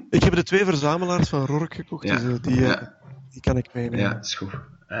 Ik heb de 2 verzamelaars van Rork gekocht, dus die kan ik meenemen. Ja, is goed.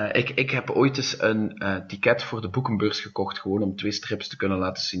 Ik heb ooit eens een ticket voor de boekenbeurs gekocht, gewoon om 2 strips te kunnen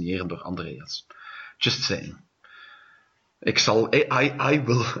laten signeren door Andreas. Just saying. I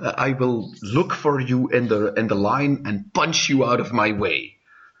will look for you in the line and punch you out of my way.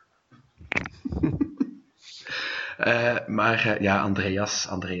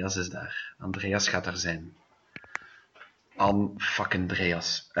 Andreas is daar. Andreas gaat er zijn. Fucking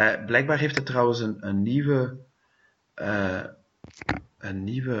Andreas. Blijkbaar heeft het trouwens een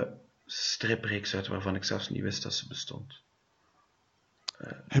nieuwe stripreeks uit waarvan ik zelfs niet wist dat ze bestond.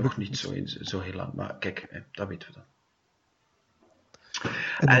 Nog niet zo heel lang, maar kijk, dat weten we dan.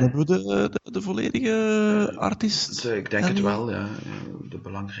 En dan hebben we de volledige artist. Ik denk het wel, ja. De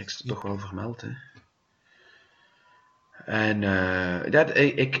belangrijkste toch wel vermeld, hè. En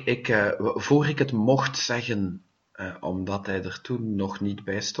voor ik het mocht zeggen, omdat hij er toen nog niet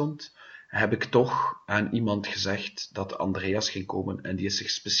bij stond, heb ik toch aan iemand gezegd dat Andreas ging komen en die is zich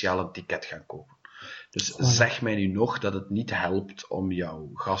speciaal een ticket gaan kopen. Dus zeg mij nu nog dat het niet helpt om jouw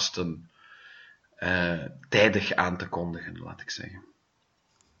gasten tijdig aan te kondigen, laat ik zeggen.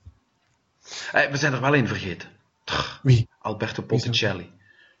 We zijn er wel één vergeten. Wie? Alberto Ponticelli.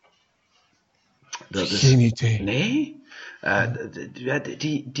 Geen idee. Nee?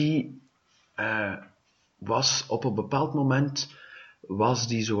 Die was op een bepaald moment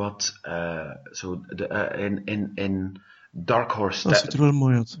zowat in Dark Horse. Dat ziet er wel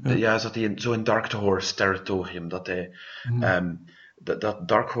mooi uit. Ja, zat hij zo in Dark Horse territorium. Dat hij dat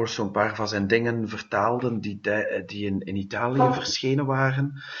Dark Horse zo'n paar van zijn dingen vertaalde die in Italië verschenen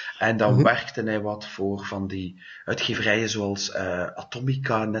waren. En dan werkte hij wat voor van die uitgeverijen zoals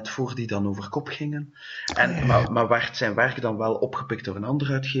Atomica, net voor die dan over kop gingen. Maar werd zijn werk dan wel opgepikt door een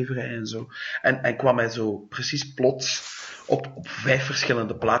andere uitgeverij en zo. En kwam hij zo precies plots op 5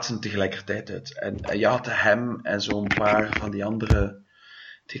 verschillende plaatsen tegelijkertijd uit. En je had hem en zo'n paar van die andere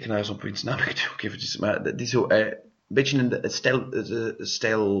tekenaars op wiens naam ik het ook eventjes, maar die zo... een beetje in de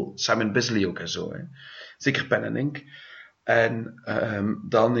stijl Simon Bisley ook en zo. Hè. Zeker pen en ink. En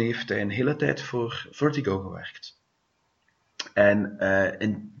dan heeft hij een hele tijd voor Vertigo gewerkt. En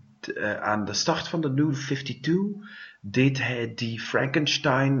aan de start van de New 52 deed hij die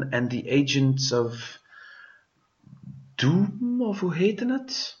Frankenstein en The Agents of Doom, of hoe heette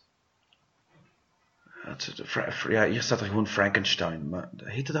het? Ja, hier staat er gewoon Frankenstein. Maar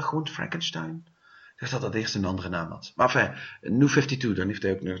heette dat gewoon Frankenstein? Ik dacht dat eerst een andere naam had. Maar enfin, New 52, dan heeft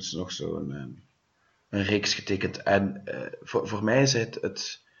hij ook nog zo een reeks getekend. En voor mij is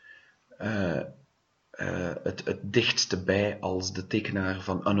het dichtste bij als de tekenaar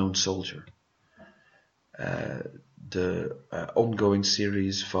van Unknown Soldier. De ongoing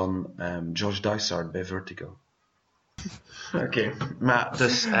series van George Dysart bij Vertigo. Oké, maar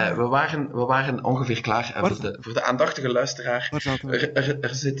dus we waren ongeveer klaar. Voor de aandachtige luisteraar,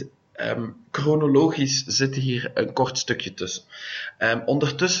 er zit... chronologisch zit hier een kort stukje tussen.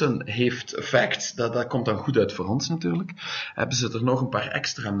 Ondertussen heeft Facts, dat komt dan goed uit voor ons natuurlijk, hebben ze er nog een paar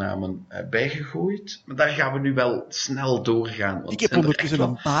extra namen bijgegooid. Maar daar gaan we nu wel snel doorgaan. Want ik heb ondertussen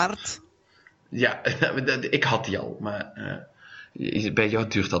een baard. Ja, ik had die al, maar bij jou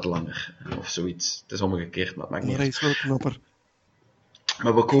duurt dat langer. Of zoiets. Het is omgekeerd, maar het maakt niet uit. Maar hij is wel knapper.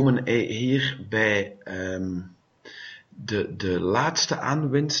 Maar we komen hier bij... De laatste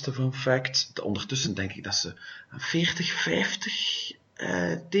aanwinsten van Facts, ondertussen denk ik dat ze 40, 50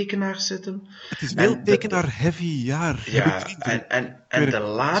 tekenaars zitten. Het is heel En tekenaar-heavy jaar. Ja, en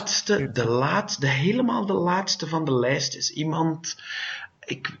helemaal de laatste van de lijst is iemand...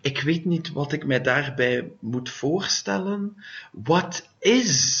 Ik weet niet wat ik mij daarbij moet voorstellen. What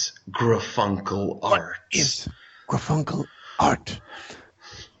is Garfunkel Art? Is Garfunkel Art.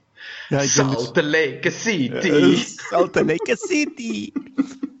 Ja, ik Salt Lake City. Salt Lake City.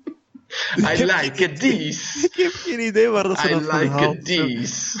 I like it these. Ik heb geen idee waar dat ze I dat like verhaal... it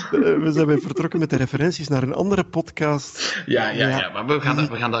these. We zijn weer vertrokken met de referenties naar een andere podcast. Ja, maar we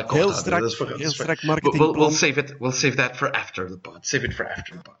gaan dat kort Heel houden. strak, Dat is voor- heel strak We'll marketingplan. save that for after the pod. Save it for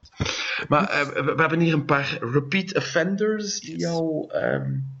after the pod. Maar we hebben hier een paar repeat offenders die al...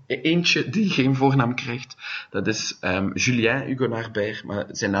 eentje die geen voornaam krijgt, dat is Julien Huguenard Beir, maar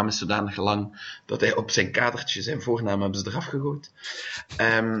zijn naam is zodanig lang dat hij op zijn kadertje zijn voornaam hebben ze eraf gegooid.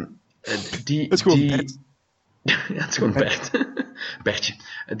 Het is gewoon Bert. Ja, het is gewoon Bert. Bertje.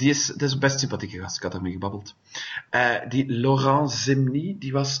 Dat is een best sympathieke gast, ik had daarmee gebabbeld. Die Laurent Zimny,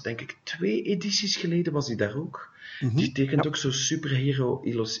 die was denk ik 2 edities geleden, was hij daar ook. Die tekent ook zo superhero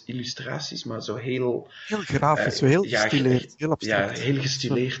illustraties, maar zo heel... Heel grafisch, zo heel gestileerd, heel abstract. Ja, heel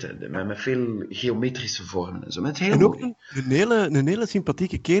gestileerd, met veel geometrische vormen en zo. Met heel En ook mooi. een hele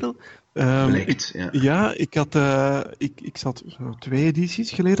sympathieke kerel. Blijkt, ja. Ja, ik zat 2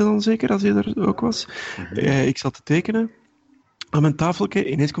 edities geleden dan zeker, als hij er ook was. Ik zat te tekenen aan mijn tafeltje.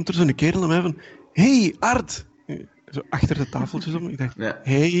 Ineens komt er zo'n kerel naar mij van... Hey, Art! Zo achter de tafeltjes om. Ik dacht,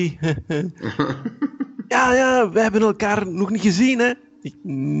 hey. Ja, wij hebben elkaar nog niet gezien, hè?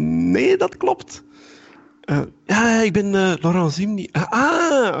 Nee, dat klopt. Ja, ik ben Laurent Zimny.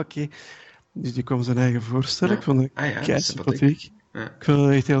 Oké. Dus die kwam zijn eigen voorstellen. Ik vond het kei sympathiek. Ja. Ik vond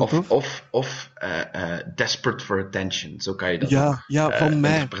het echt heel tof. Of desperate for attention, zo kan je dat ook van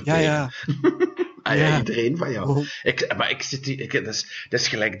mij. interpreteren. Ja. Iedereen van jou. Oh. Maar ik zit hier... Dat is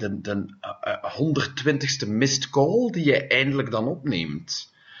gelijk de 120ste missed call die je eindelijk dan opneemt.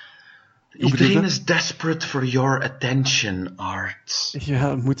 Iedereen is desperate for your attention, Art. Ja,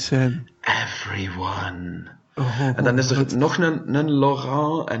 het moet zijn. Everyone. En dan is er nog een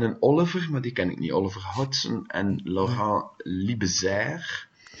Laurent en een Oliver, maar die ken ik niet. Oliver Hudson en Laurent Libezaire.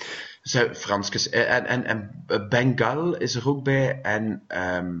 Franskes. En Bengal is er ook bij. En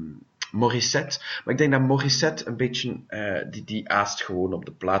Morissette. Maar ik denk dat Morissette een beetje... die aast gewoon op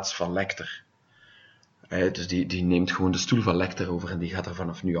de plaats van Lecter. Dus die neemt gewoon de stoel van Lecter over en die gaat er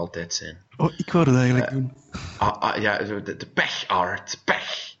vanaf nu altijd zijn. Oh, ik wou dat eigenlijk doen. Ja, de pech, Art.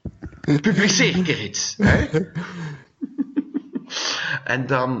 Pech. Publiceer een keer iets. Hè? En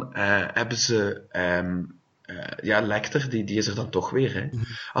dan hebben ze... Lecter, die is er dan toch weer. Hè?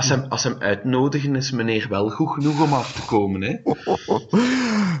 Als hem uitnodigen, is meneer wel goed genoeg om af te komen. Hè?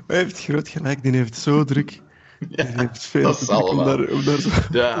 Hij heeft groot gelijk, die heeft zo druk. Ja, die heeft veel dat te zal druk om wel. daar zo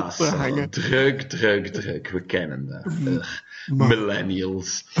Ja, op te hangen. druk. We kennen dat.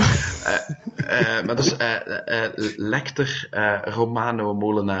 Millennials. Maar dus Lecter, Romano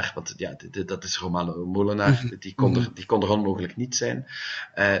Molenaar, want ja, dat is Romano Molenaar, die kon er onmogelijk niet zijn.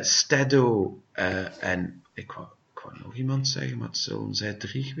 Steddo en ik wou nog iemand zeggen, maar het zullen zij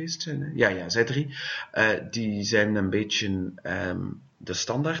 3 geweest zijn. Hè? Ja, zij 3. Die zijn een beetje de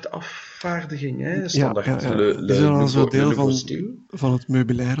standaard afvaardiging, hè? Standaard die zijn al zo deel nouveau van het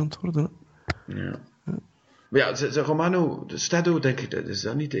meubilair aan het worden. Hè? Ja. Maar ja, Romano Steddo, denk ik, dat is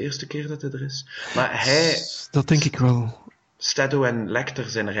dat niet de eerste keer dat hij er is. Maar dat denk ik wel. Steddo en Lecter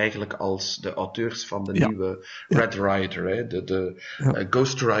zijn er eigenlijk als de auteurs van de nieuwe Red Rider, hè? De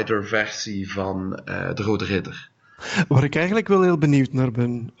Ghost Rider versie van de Rode Ridder. Waar ik eigenlijk wel heel benieuwd naar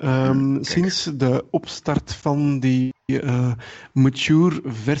ben. Sinds de opstart van die mature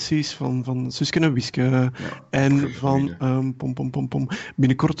versies van Suske en Wiske en van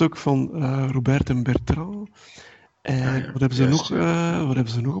binnenkort ook van Robert en Bertrand. Wat hebben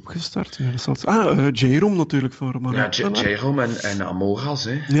ze nog opgestart? J-Rom natuurlijk van Romano. Ja, J-Rom en Amoras,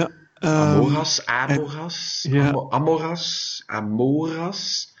 hè? Ja. Amoras.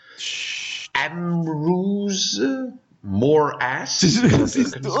 Amrouse. More ass.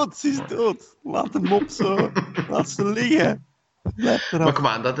 Ze is dood. Laat hem op zo. Laat ze liggen. Maar kom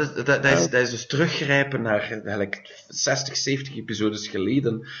aan, dat is dus teruggrijpen naar eigenlijk 60, 70 episodes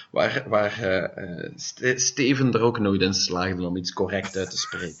geleden, waar Steven er ook nooit in slaagde om iets correct uit te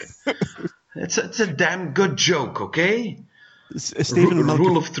spreken. It's a damn good joke, oké? Steven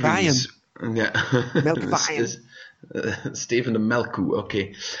Rule of Threes. Ja. Melkbaaien. Steven de Melkkoe, oké.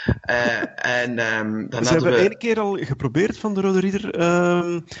 Dan ze hebben 1 keer al geprobeerd van de Rode Ridder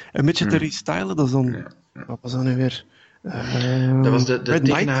een beetje te restylen. Dat is dan... Wat was dat nu weer? Dat was de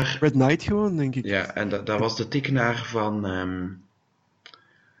tekenaar... Red Knight gewoon, denk ik. Ja, en dat was de tekenaar van...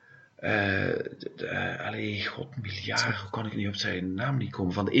 miljard, hoe kan ik niet op zijn naam niet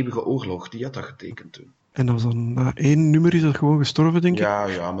komen? Van de Eeuwige Oorlog, die had dat getekend toen. En dat was dan na 1 nummer is dat gewoon gestorven, denk ik.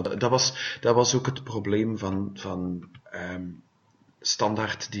 Ja, maar dat was ook het probleem van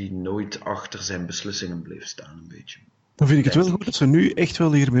Standaard die nooit achter zijn beslissingen bleef staan, een beetje. Dan vind ik het wel goed dat ze nu echt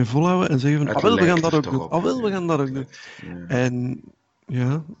wel hiermee volhouden en zeggen van, we gaan dat ook doen. We gaan dat ook doen. Ja. En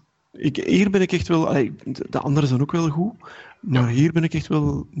ja, hier ben ik echt wel... de anderen zijn ook wel goed, maar hier ben ik echt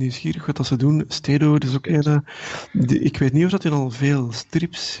wel nieuwsgierig wat dat ze doen. Stedo, dat is ook een... ik weet niet of dat hij al veel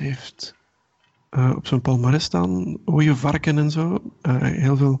strips heeft op zijn palmarès staan. Ooievarken en zo.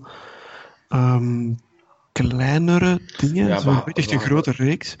 Heel veel kleinere dingen. Ja, Zo maar- niet echt een grote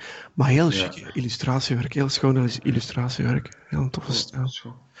reeks, maar heel chic illustratiewerk. Heel schoon illustratiewerk. Heel een toffe stijl. Dat is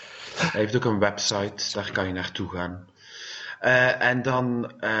goed. Hij heeft ook een website, daar kan je naartoe gaan. En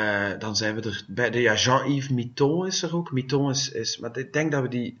dan zijn we er bij Jean-Yves Mitton is er ook. Mitton is maar ik denk dat we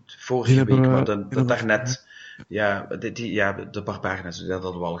die vorige Die week, hebben maar we- dat daarnet... Ja, de barbaren, dat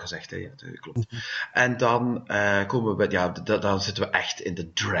hadden we al gezegd, hè? Ja, dat klopt. En dan komen we dan zitten we echt in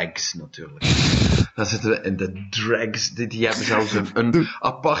de drags natuurlijk. Dan zitten we in de drags. Die hebben zelfs een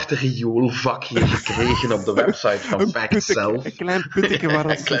aparte rioolvakje gekregen op de website van Fact zelf. Een klein putteke waar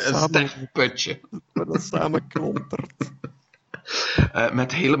dat Een samen, stekputje. waar dat samen klontert.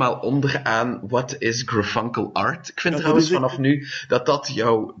 Met helemaal onderaan, what is Grafunkel art? Ik vind Ja, trouwens dat is vanaf nu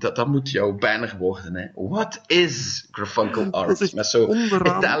dat moet jouw banner worden, hè. What is Grafunkel Dat is art? echt Met zo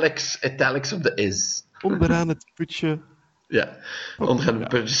onderaan. italics op de is. Onderaan het putje. Ja,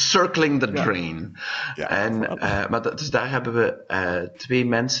 onderaan circling the drain. Ja, En, voilà. dus daar hebben we 2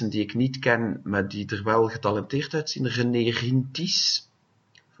 mensen die ik niet ken, maar die er wel getalenteerd uitzien. René Rinties,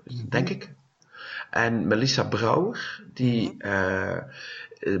 denk ik. En Melissa Brouwer,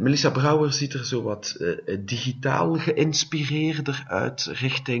 Melissa Brouwer ziet er zo wat digitaal geïnspireerder uit,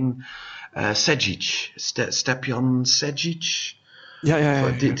 richting Sejic, Stepjan Sejic, Ja.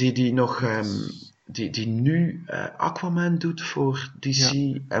 die nog, die nu Aquaman doet voor DC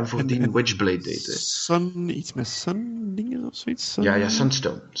en voordien En- Witchblade deed. Hè. Iets met sun dingen of zoiets? Ja,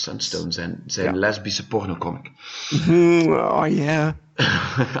 Sunstone, zijn lesbische pornocomic. Oh ja.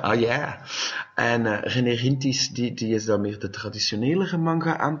 Ah ja. En René Rinties, die is dan meer de traditionelere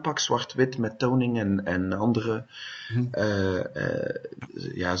manga aanpak, zwart-wit met toning en andere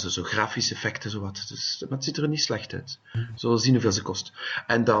zo grafische effecten zowat. Dus, maar het ziet er niet slecht uit. Zullen zien hoeveel ze kost.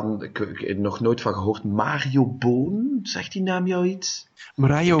 En dan, ik heb nog nooit van gehoord, Mario Boon, zegt die naam jou iets?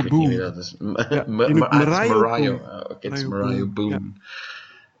 Mario Ik weet niet wie Boom. dat is. Mario Mario. Boon. Oké, het is Mario Mario Boon, Boon.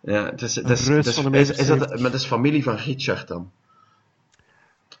 Ja, het is reus van de is dat, 70. maar dat is familie van Richard dan.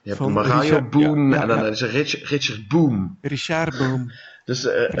 Je hebt Van Mario Richard, Boon ja, en dan ja. is er Richard Boom. Richard Boom. Dus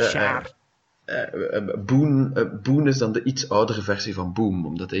Richard. Boon is dan de iets oudere versie van Boom,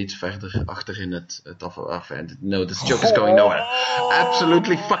 omdat hij iets verder achter in het afeindigt. No, this joke is going nowhere.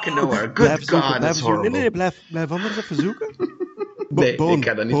 Absolutely fucking nowhere. Good Blijf zoeken, God, blijf it's zoeken. horrible. Nee, blijf anders even zoeken. Nee, Boon, ik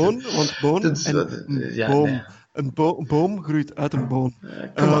ga dat niet boon, doen. want boon Dat is, en ja, boom. nee. Een boom groeit uit een boom.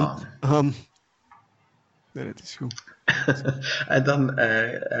 Come on. Nee, het is goed. En dan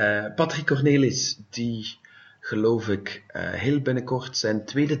Patrick Cornelis, die geloof ik heel binnenkort zijn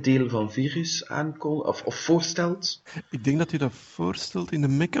tweede deel van Virus aankondigt, of voorstelt. Ik denk dat hij dat voorstelt in de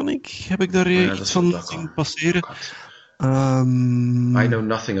mechanic. Heb ik daar Ja, dat iets is van wel kan. zien passeren? God. Ehm, I know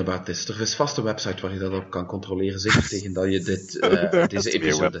nothing about this. Er is vast een website waar je dat op kan controleren, zeker tegen dat je there has deze to be a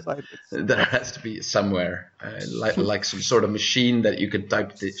episode... website. There has to be somewhere, like some sort of machine that you can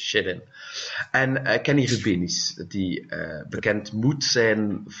type this shit in. En Kenny Rubenis, die bekend moet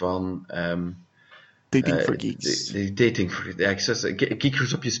zijn van... Dating for Geeks. Dating for Geeks. Ja, ik zou zeggen,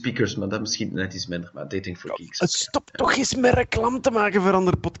 Geekers op je speakers, maar dat misschien net iets minder, maar Dating for Geeks. Stop toch eens met reclame te maken voor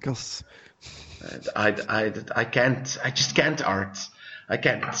andere podcasts. I can't, I just can't, Art. I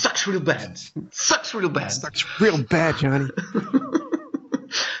can't. It sucks real bad. It sucks real bad. Straks real bad, Johnny.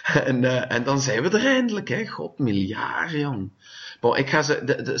 En dan zijn we er eindelijk, hè. God, miljarden, jong. Bon, ik ga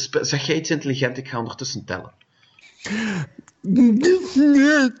zeg jij iets intelligent, ik ga ondertussen tellen.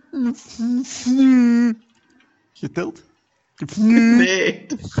 Geteld? Nee.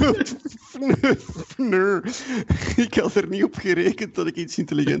 Ik had er niet op gerekend dat ik iets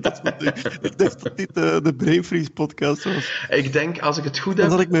intelligent had moeten doen. Ik dacht dat dit de Brain Freeze podcast was. Ik denk, als ik het goed Dan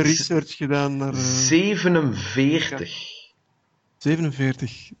heb... had ik mijn research gedaan naar 47.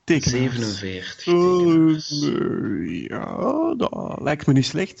 47 tekenaars. 47 tekenaars. Ja, dat lijkt me niet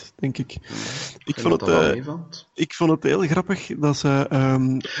slecht, denk ik. Ik vind dat wel meevalt. ik vond het heel grappig dat ze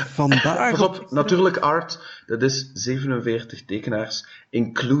vandaag... Pas op, natuurlijk Art, dat is 47 tekenaars,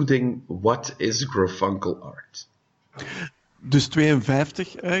 including What is Grafunkel Art. Dus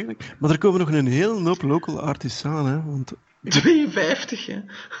 52 eigenlijk. Maar er komen nog een hele hoop local artists aan, hè. Want 52, hè?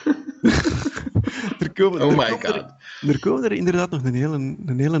 Oh my god. Er komen er inderdaad nog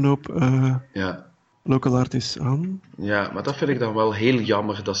een hele hoop Ja. local artists aan. Ja, maar dat vind ik dan wel heel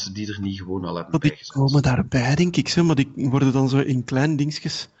jammer dat ze die er niet gewoon al hebben Maar die bijgezet. komen daarbij, denk ik. Zeg, maar die worden dan zo in klein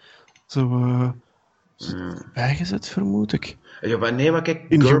dingetjes zo bijgezet, vermoed ik. Ja, maar nee, maar kijk,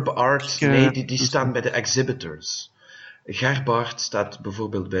 In Gerb Art, nee, die dus- staan bij de exhibitors. Gerb Art staat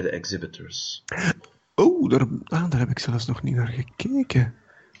bijvoorbeeld bij de exhibitors. Oh, daar heb ik zelfs nog niet naar gekeken.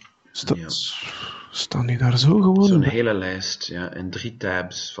 Ja. Staan die daar zo gewoon? Zo'n bij? hele lijst, ja, in 3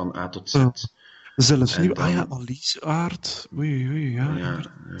 tabs van A tot Z. Oh. Zelfs En niet. dan- Ah ja, Alice Art. Oei, ja. Ja,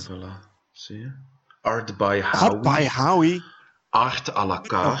 inderdaad. voilà. Zie je? Art by Art by Howie. Howie. Art à la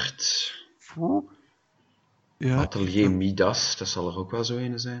carte. Ja, Atelier Midas, dat zal er ook wel zo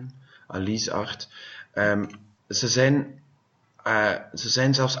een zijn. Alice Art. Ze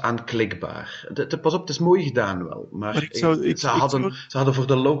zijn zelfs aanklikbaar. Pas op, het is mooi gedaan wel. Maar ze hadden voor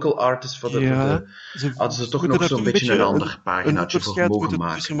de local artists, hadden ze toch nog zo'n beetje een ander paginaatje voor mogen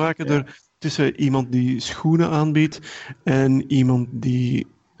maken. Tussen maken tussen iemand die schoenen aanbiedt en iemand die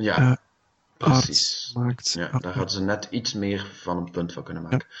precies. maakt. Ja, daar hadden ze net iets meer van een punt van kunnen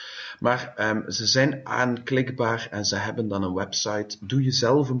maken. Maar ze zijn aanklikbaar en ze hebben dan een website. Doe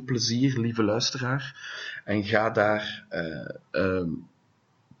jezelf een plezier, lieve luisteraar. En ga daar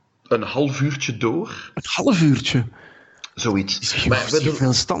een half uurtje door. Een half uurtje? Zoiets. Maar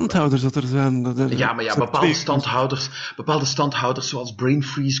veel standhouders dat er zijn. Maar bepaalde standhouders zoals Brain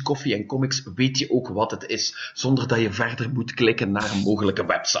Freeze, Coffee en Comics, weet je ook wat het is, zonder dat je verder moet klikken naar een mogelijke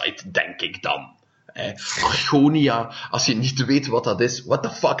website, denk ik dan. Argonia, als je niet weet wat dat is, what the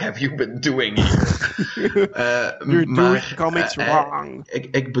fuck have you been doing here? You're doing comics wrong.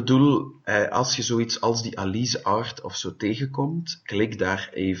 Ik bedoel, als je zoiets als die Alice Art of zo tegenkomt, klik daar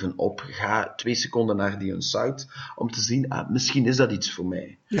even op, ga 2 seconden naar die site, om te zien, misschien is dat iets voor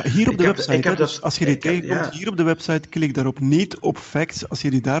mij. Ja, hier op de website, als je die tegenkomt, hier op de website, klik daarop niet op facts. Als je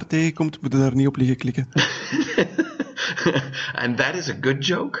die daar tegenkomt, moet je daar niet op liggen klikken. And that is a good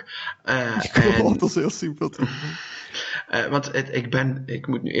joke. Dat is heel simpel. Want ik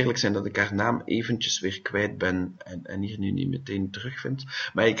moet nu eerlijk zijn dat ik haar naam eventjes weer kwijt ben en hier nu niet meteen terugvind.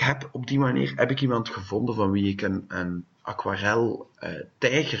 Maar op die manier heb ik iemand gevonden van wie ik een aquarel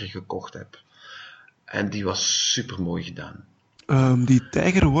tijger gekocht heb. En die was super mooi gedaan. Die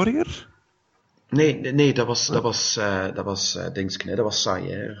Tiger Warrior? Nee, dat was Dingske, nee, dat was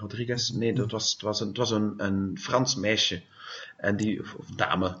Saye, Rodriguez. Nee, het was een Frans meisje. En of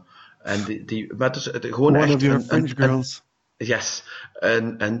dame. En maar het is gewoon One echt of your French girls. Yes.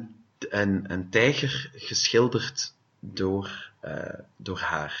 Een tijger geschilderd door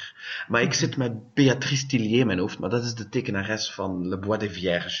haar. Maar ik zit met Béatrice Tillier in mijn hoofd, maar dat is de tekenares van Le Bois des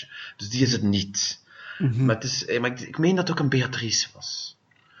Vierges. Dus die is het niet. Mm-hmm. Maar ik meen dat het ook een Béatrice was.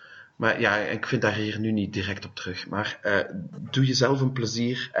 Maar ja, ik vind daar hier nu niet direct op terug. Maar doe jezelf een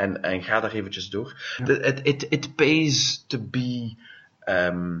plezier en ga daar eventjes door. Ja. It pays to be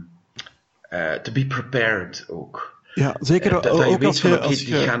prepared ook. Ja, zeker. Dat je ook weet als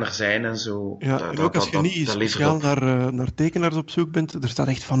die gaan er zijn en zo. Ja, en ook als je niet speciaal naar tekenaars op zoek bent, er staat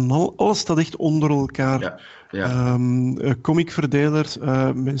echt van alles staat echt onder elkaar. Ja. Comicverdelers,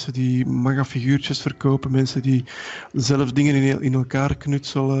 mensen die manga-figuurtjes verkopen, mensen die zelf dingen in elkaar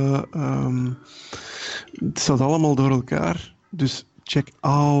knutselen. Het staat allemaal door elkaar. Dus check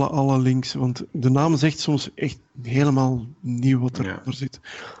alle links, want de naam zegt soms echt helemaal nieuw wat eronder zit.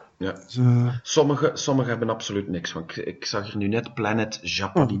 Ja. Dus, Sommige hebben absoluut niks. Want ik zag hier nu net Planet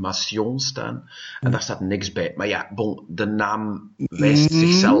Japanimation staan. En daar staat niks bij. Maar ja, de naam wijst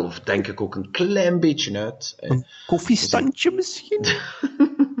zichzelf, denk ik, ook een klein beetje uit. Een koffiestandje misschien?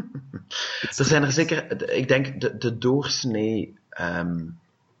 Er zijn er zeker, ik denk, de doorsnee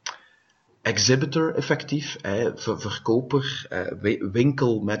exhibitor effectief, verkoper,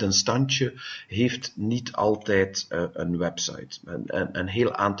 winkel met een standje, heeft niet altijd een website. Een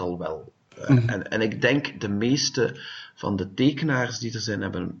heel aantal wel. En ik denk de meeste van de tekenaars die er zijn,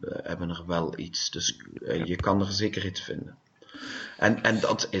 hebben er wel iets. Dus je kan er zeker iets vinden. En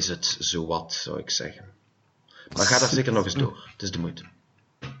dat is het, zowat, zou ik zeggen. Maar ga daar zeker nog eens door. Het is de moeite.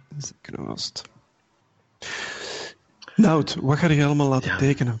 Zeker vast. Nout, wat ga je allemaal laten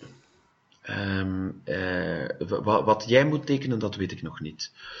tekenen? Wat jij moet tekenen, dat weet ik nog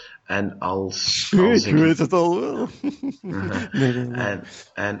niet. En als ik weet het al wel. Nee.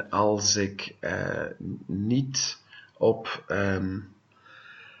 En als ik niet op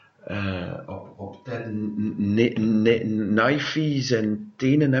Knifey zijn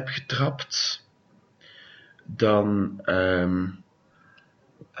tenen heb getrapt, dan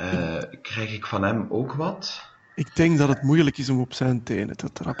krijg ik van hem ook wat. Ik denk dat het moeilijk is om op zijn tenen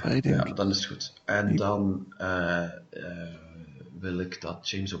te trappen. Ik denk. Ja, dan is het goed. En dan wil ik dat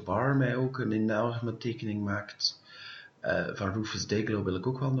James O'Barr mij ook een enorme tekening maakt. Van Rufus Dayglow wil ik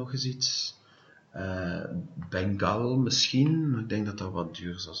ook wel nog eens iets. Bengal misschien, maar ik denk dat dat wat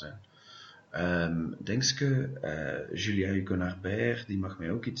duur zal zijn. Julien Hugon-Arbert, die mag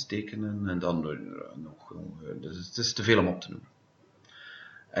mij ook iets tekenen. En dan nog. Dus het is te veel om op te noemen.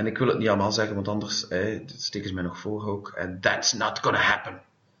 En ik wil het niet allemaal zeggen, want anders steken ze mij nog voor ook. En that's not gonna happen.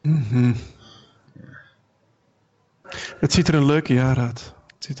 Mm-hmm. Ja. Het ziet er een leuk jaar uit.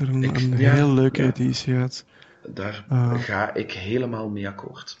 Het ziet er een heel leuke editie uit. Daar ga ik helemaal mee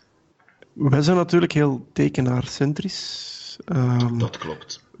akkoord. Wij zijn natuurlijk heel tekenaarcentrisch. Dat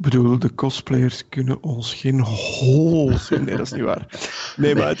klopt. Ik bedoel, de cosplayers kunnen ons geen hol zien. Nee, dat is niet waar.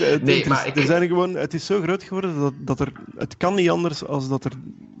 Nee, maar het is zo groot geworden dat het kan niet anders als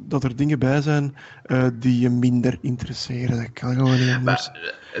dat er dingen bij zijn die je minder interesseren. Dat kan gewoon niet anders.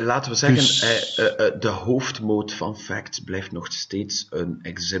 Maar laten we zeggen, de hoofdmoot van Facts blijft nog steeds een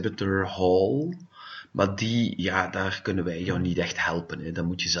exhibitor hall. Maar daar kunnen wij jou niet echt helpen. Hè. Dat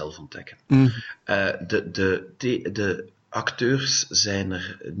moet je zelf ontdekken. De acteurs zijn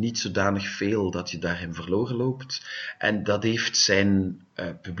er niet zodanig veel dat je daarin verloren loopt. En dat heeft zijn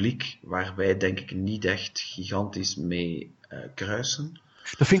publiek, waar wij denk ik niet echt gigantisch mee kruisen.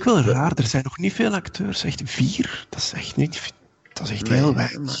 Dat vind ik wel raar. Er zijn nog niet veel acteurs. Echt 4? Dat is echt niet... Dat is echt heel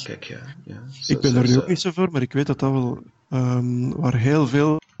weinig. Maar kijk, ja. Ik ben er nu ook niet zo voor, maar ik weet dat wel... waar heel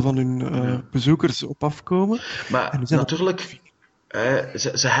veel van hun bezoekers op afkomen. Maar natuurlijk...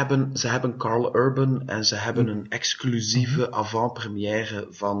 Ze hebben Carl Urban en ze hebben een exclusieve avant-première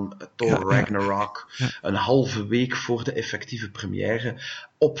van Thor Ragnarok. Een halve week voor de effectieve première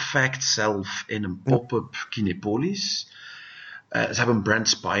op Fact zelf in een pop-up Kinepolis. Ze hebben Brent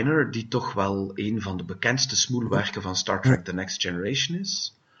Spiner, die toch wel een van de bekendste smoelwerken van Star Trek The Next Generation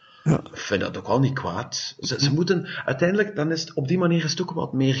is. Ja. Ik vind dat ook al niet kwaad. Ze moeten uiteindelijk, dan is het, op die manier is het ook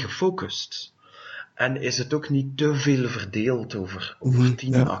wat meer gefocust. En is het ook niet te veel verdeeld over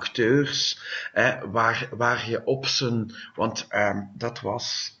 10 acteurs, waar je op zijn... Want dat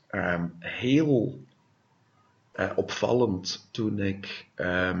was heel opvallend toen ik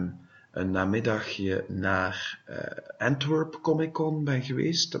een namiddagje naar Antwerp Comic Con ben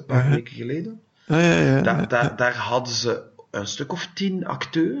geweest, een paar weken geleden. Daar hadden ze een stuk of 10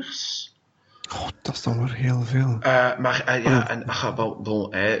 acteurs... Oh, dat is dan weer heel veel.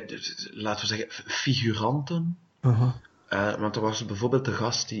 Laten we zeggen, figuranten. Want er was bijvoorbeeld de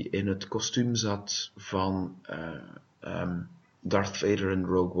gast die in het kostuum zat van Darth Vader in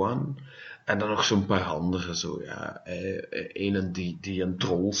Rogue One. En dan nog zo'n paar anderen, zo, ja. Ene die een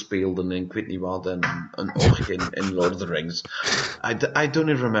troll speelde en ik weet niet wat, en een ork in Lord of the Rings. I don't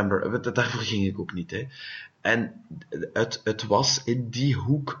even remember. Daarvoor ging ik ook niet, hè. En het was in die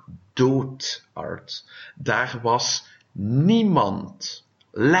hoek doodart. Daar was niemand,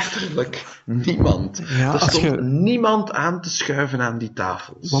 letterlijk niemand. Ja, er stond niemand aan te schuiven aan die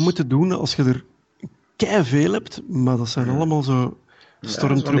tafels. Wat moet je doen als je er keiveel hebt, maar dat zijn allemaal zo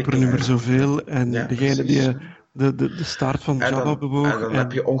stormtrooper nummer zoveel en degene die de staart van Jabba bewoog. En dan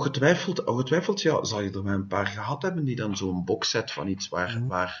heb je ongetwijfeld zal je er maar een paar gehad hebben die dan zo'n boxset van iets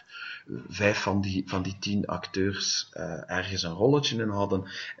waar 5 van die 10 acteurs ergens een rolletje in hadden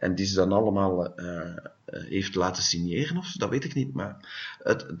en die ze dan allemaal heeft laten signeren of zo, dat weet ik niet, maar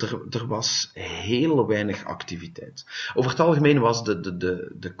er was heel weinig activiteit. Over het algemeen was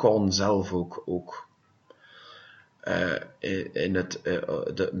de con zelf ook in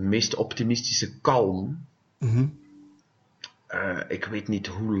de meest optimistische kalm. Ik weet niet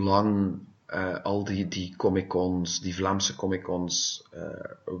hoe lang al die Comic-Cons, die Vlaamse Comic-Cons,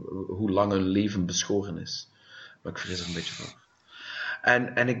 hoe lang hun leven beschoren is. Maar ik vrees er een beetje voor.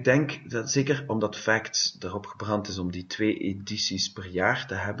 En ik denk dat zeker omdat Facts erop gebrand is om die 2 edities per jaar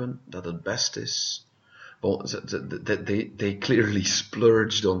te hebben, dat het best is. Well, they clearly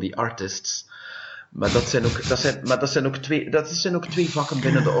splurged on the artists. Maar dat zijn ook twee vakken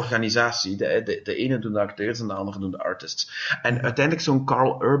binnen de organisatie. De ene doen de acteurs en de andere doen de artists. En uiteindelijk zo'n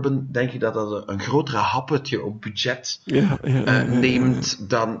Carl Urban, denk ik dat dat een grotere happetje op budget neemt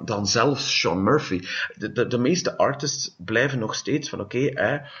dan zelfs Sean Murphy. De meeste artists blijven nog steeds van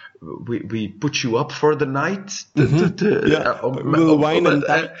we put you up for the night. We'll wine and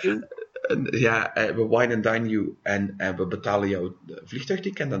dine you. We wine and dine you en we betalen jou de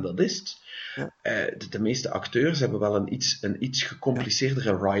vliegtuigticket en dat is het. Ja. De meeste acteurs hebben wel een iets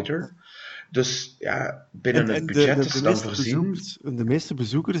gecompliceerdere rider. Dus ja, binnen het budget is dan voorzien. De meeste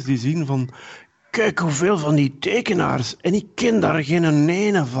bezoekers die zien van... kijk hoeveel van die tekenaars. En ik ken daar geen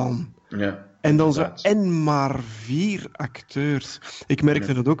ene van. Ja, En dan zo, inderdaad. en maar 4 acteurs. Ik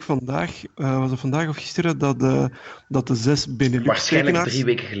merkte het ook vandaag, was het vandaag of gisteren, dat de 6 Benelux Waarschijnlijk tekenaars... 3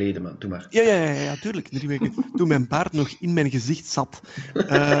 weken geleden, man. Doe maar. Ja, tuurlijk. 3 weken. Toen mijn baard nog in mijn gezicht zat.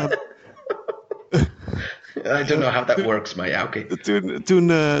 I don't know how that works, maar ja, oké. Toen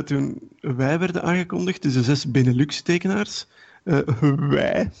wij werden aangekondigd, dus de 6 Benelux-tekenaars,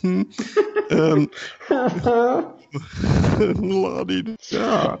 wij...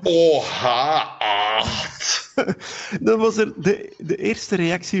 ja. H8. Dan was er de eerste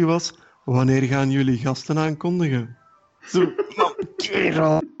reactie was: wanneer gaan jullie gasten aankondigen? Zo,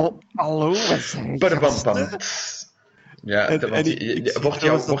 kerel, hallo, wat zijn Padabam-pam. gasten? Ja, En- want en ik zie wordt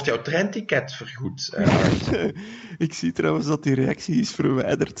trouwens dat- jouw treinticket vergoed? Ik zie trouwens dat die reactie is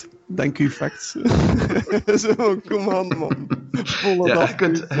verwijderd. Dank u, facts. Zo, kom aan, man. Volle Ja, dag. je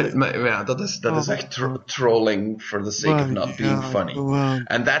kunt, maar ja, dat is echt trolling for the sake of not being funny. Wow.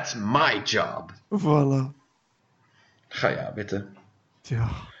 And that's my job. Voilà. Ga ja, witte. Ja.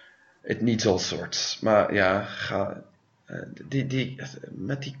 It needs all sorts. Maar ja, ga...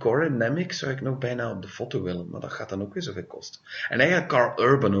 met die Corin Nemec zou ik nog bijna op de foto willen, maar dat gaat dan ook weer zoveel kosten. En eigenlijk Carl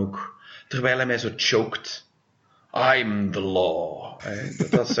Urban ook, terwijl hij mij zo choked. I'm the law.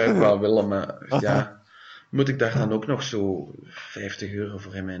 Dat zou ik wel willen, maar ja, moet ik daar dan ook nog zo €50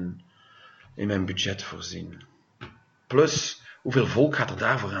 voor in mijn budget voorzien. Plus, hoeveel volk gaat er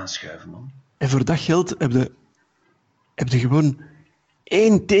daarvoor aanschuiven, man? En voor dat geld heb je gewoon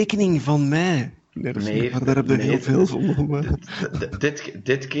 1 tekening van mij. Nee, dat is Nee, niet, maar daar heb je nee, heel veel van.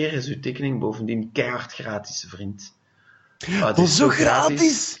 Dit keer is uw tekening bovendien keihard gratis, vriend. Het Oh, is zo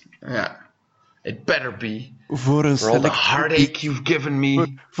gratis? Ja. It better be. Voor een For all the select heartache you've given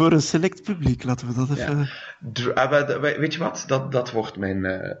me. voor een select publiek, laten we dat even... Weet je wat? Dat wordt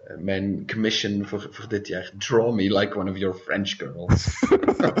mijn commission voor dit jaar. Draw me like one of your French girls.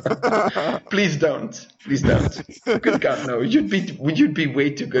 Please don't. Please don't. Good God, no. You'd be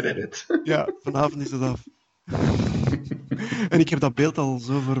way too good at it. Ja, vanavond is het af. En ik heb dat beeld al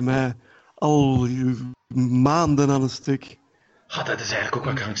zo voor mij al maanden aan een stuk. Ah, dat is eigenlijk ook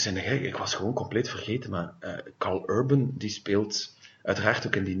wel krankzinnig. Hè? Ik was gewoon compleet vergeten, maar Carl Urban die speelt uiteraard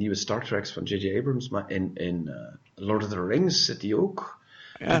ook in die nieuwe Star Treks van J.J. Abrams, maar in Lord of the Rings zit hij ook.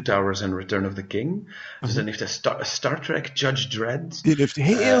 Ja. Two Towers and Return of the King. Dus dan heeft hij Star Trek, Judge Dredd, Die heeft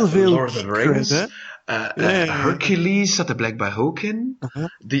heel veel Lord of the Rings, cred, hè? Hercules zat er blijkbaar ook in.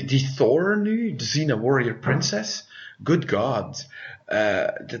 Die Thor nu, de Xena Warrior Princess. Good God.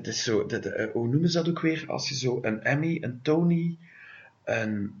 Dat is zo, hoe noemen ze dat ook weer? Als je zo een Emmy, een Tony,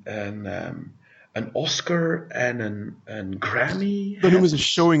 een Oscar en een Grammy. Dat noemen ze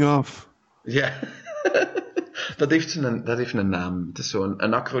showing off. Ja. Dat heeft een naam. Het is zo'n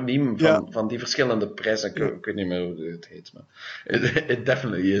acroniem van die verschillende prijzen. Ik weet niet meer hoe het heet, maar it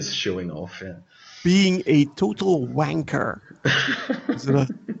definitely is showing off. Yeah. Being a total wanker.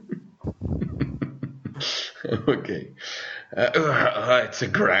 Oké. It's a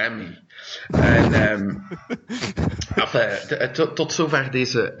Grammy. En tot zover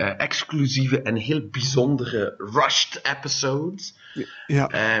deze exclusieve en heel bijzondere rushed episode. Ja.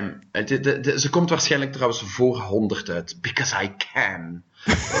 Ze komt waarschijnlijk trouwens voor 100 uit. Because I can.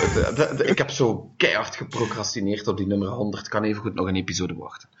 Ik heb zo keihard geprocrastineerd op die nummer 100. Kan evengoed nog een episode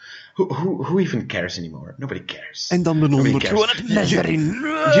wachten. Who even cares anymore? Nobody cares. En dan de 100. Gewoon het mes erin.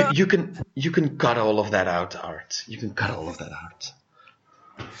 You can cut all of that out, Art. You can cut all of that out.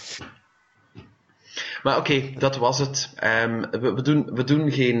 Maar oké, dat was het. We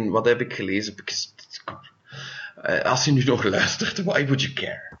doen geen... Wat heb ik gelezen? Als je nu nog luistert, why would you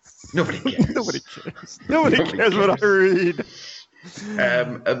care? Nobody cares. Nobody cares what I read.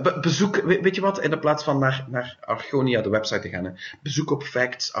 Bezoek, weet je wat, in de plaats van naar Argonia, de website te gaan, bezoek op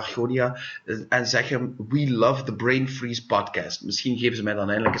Facts Argonia en zeggen we love the Brain Freeze podcast. Misschien geven ze mij dan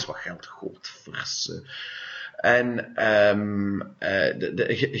eindelijk eens wat geld. Godverse. En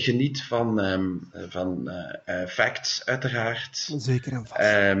geniet van Facts, uiteraard. Zeker en vast.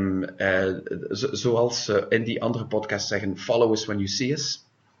 Zoals ze in die andere podcast zeggen, follow us when you see us.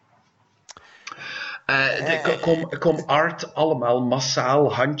 Kom Art allemaal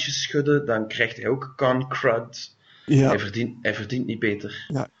massaal handjes schudden, dan krijgt hij ook concrud. Ja. Hij verdient niet beter.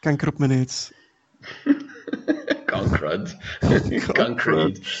 Ja, kanker op mijn aids. Concrud.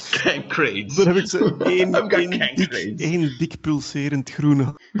 Concrete. Dan heb ik ze één dik pulserend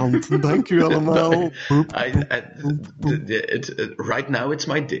groene hand. Dank u allemaal. Right now it's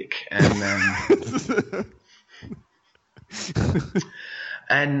my dick.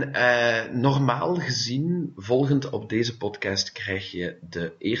 En normaal gezien, volgend op deze podcast, krijg je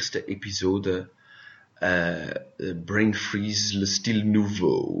de eerste episode Brain Freeze Le Style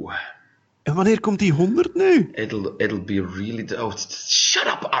Nouveau. En wanneer komt die 100 nu? It'll be really... Shut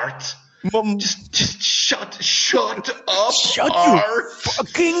up, Art! Mam, Just shut up, shut Art! your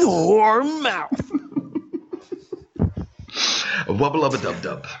fucking whore mouth.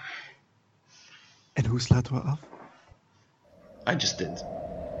 Wobble-up-a-dub-dub. En hoe sluiten we af? I just did.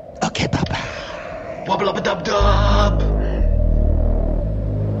 Oké, papa. Wobble-up-a-dub-dub!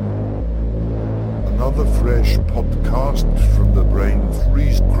 Another fresh podcast from the Brain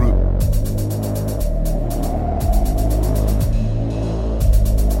Freeze group.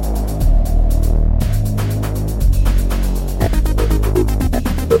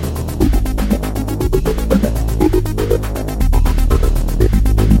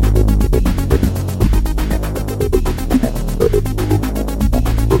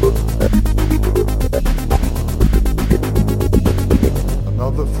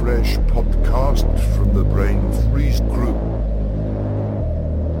 Another fresh podcast from the Brain Freeze group.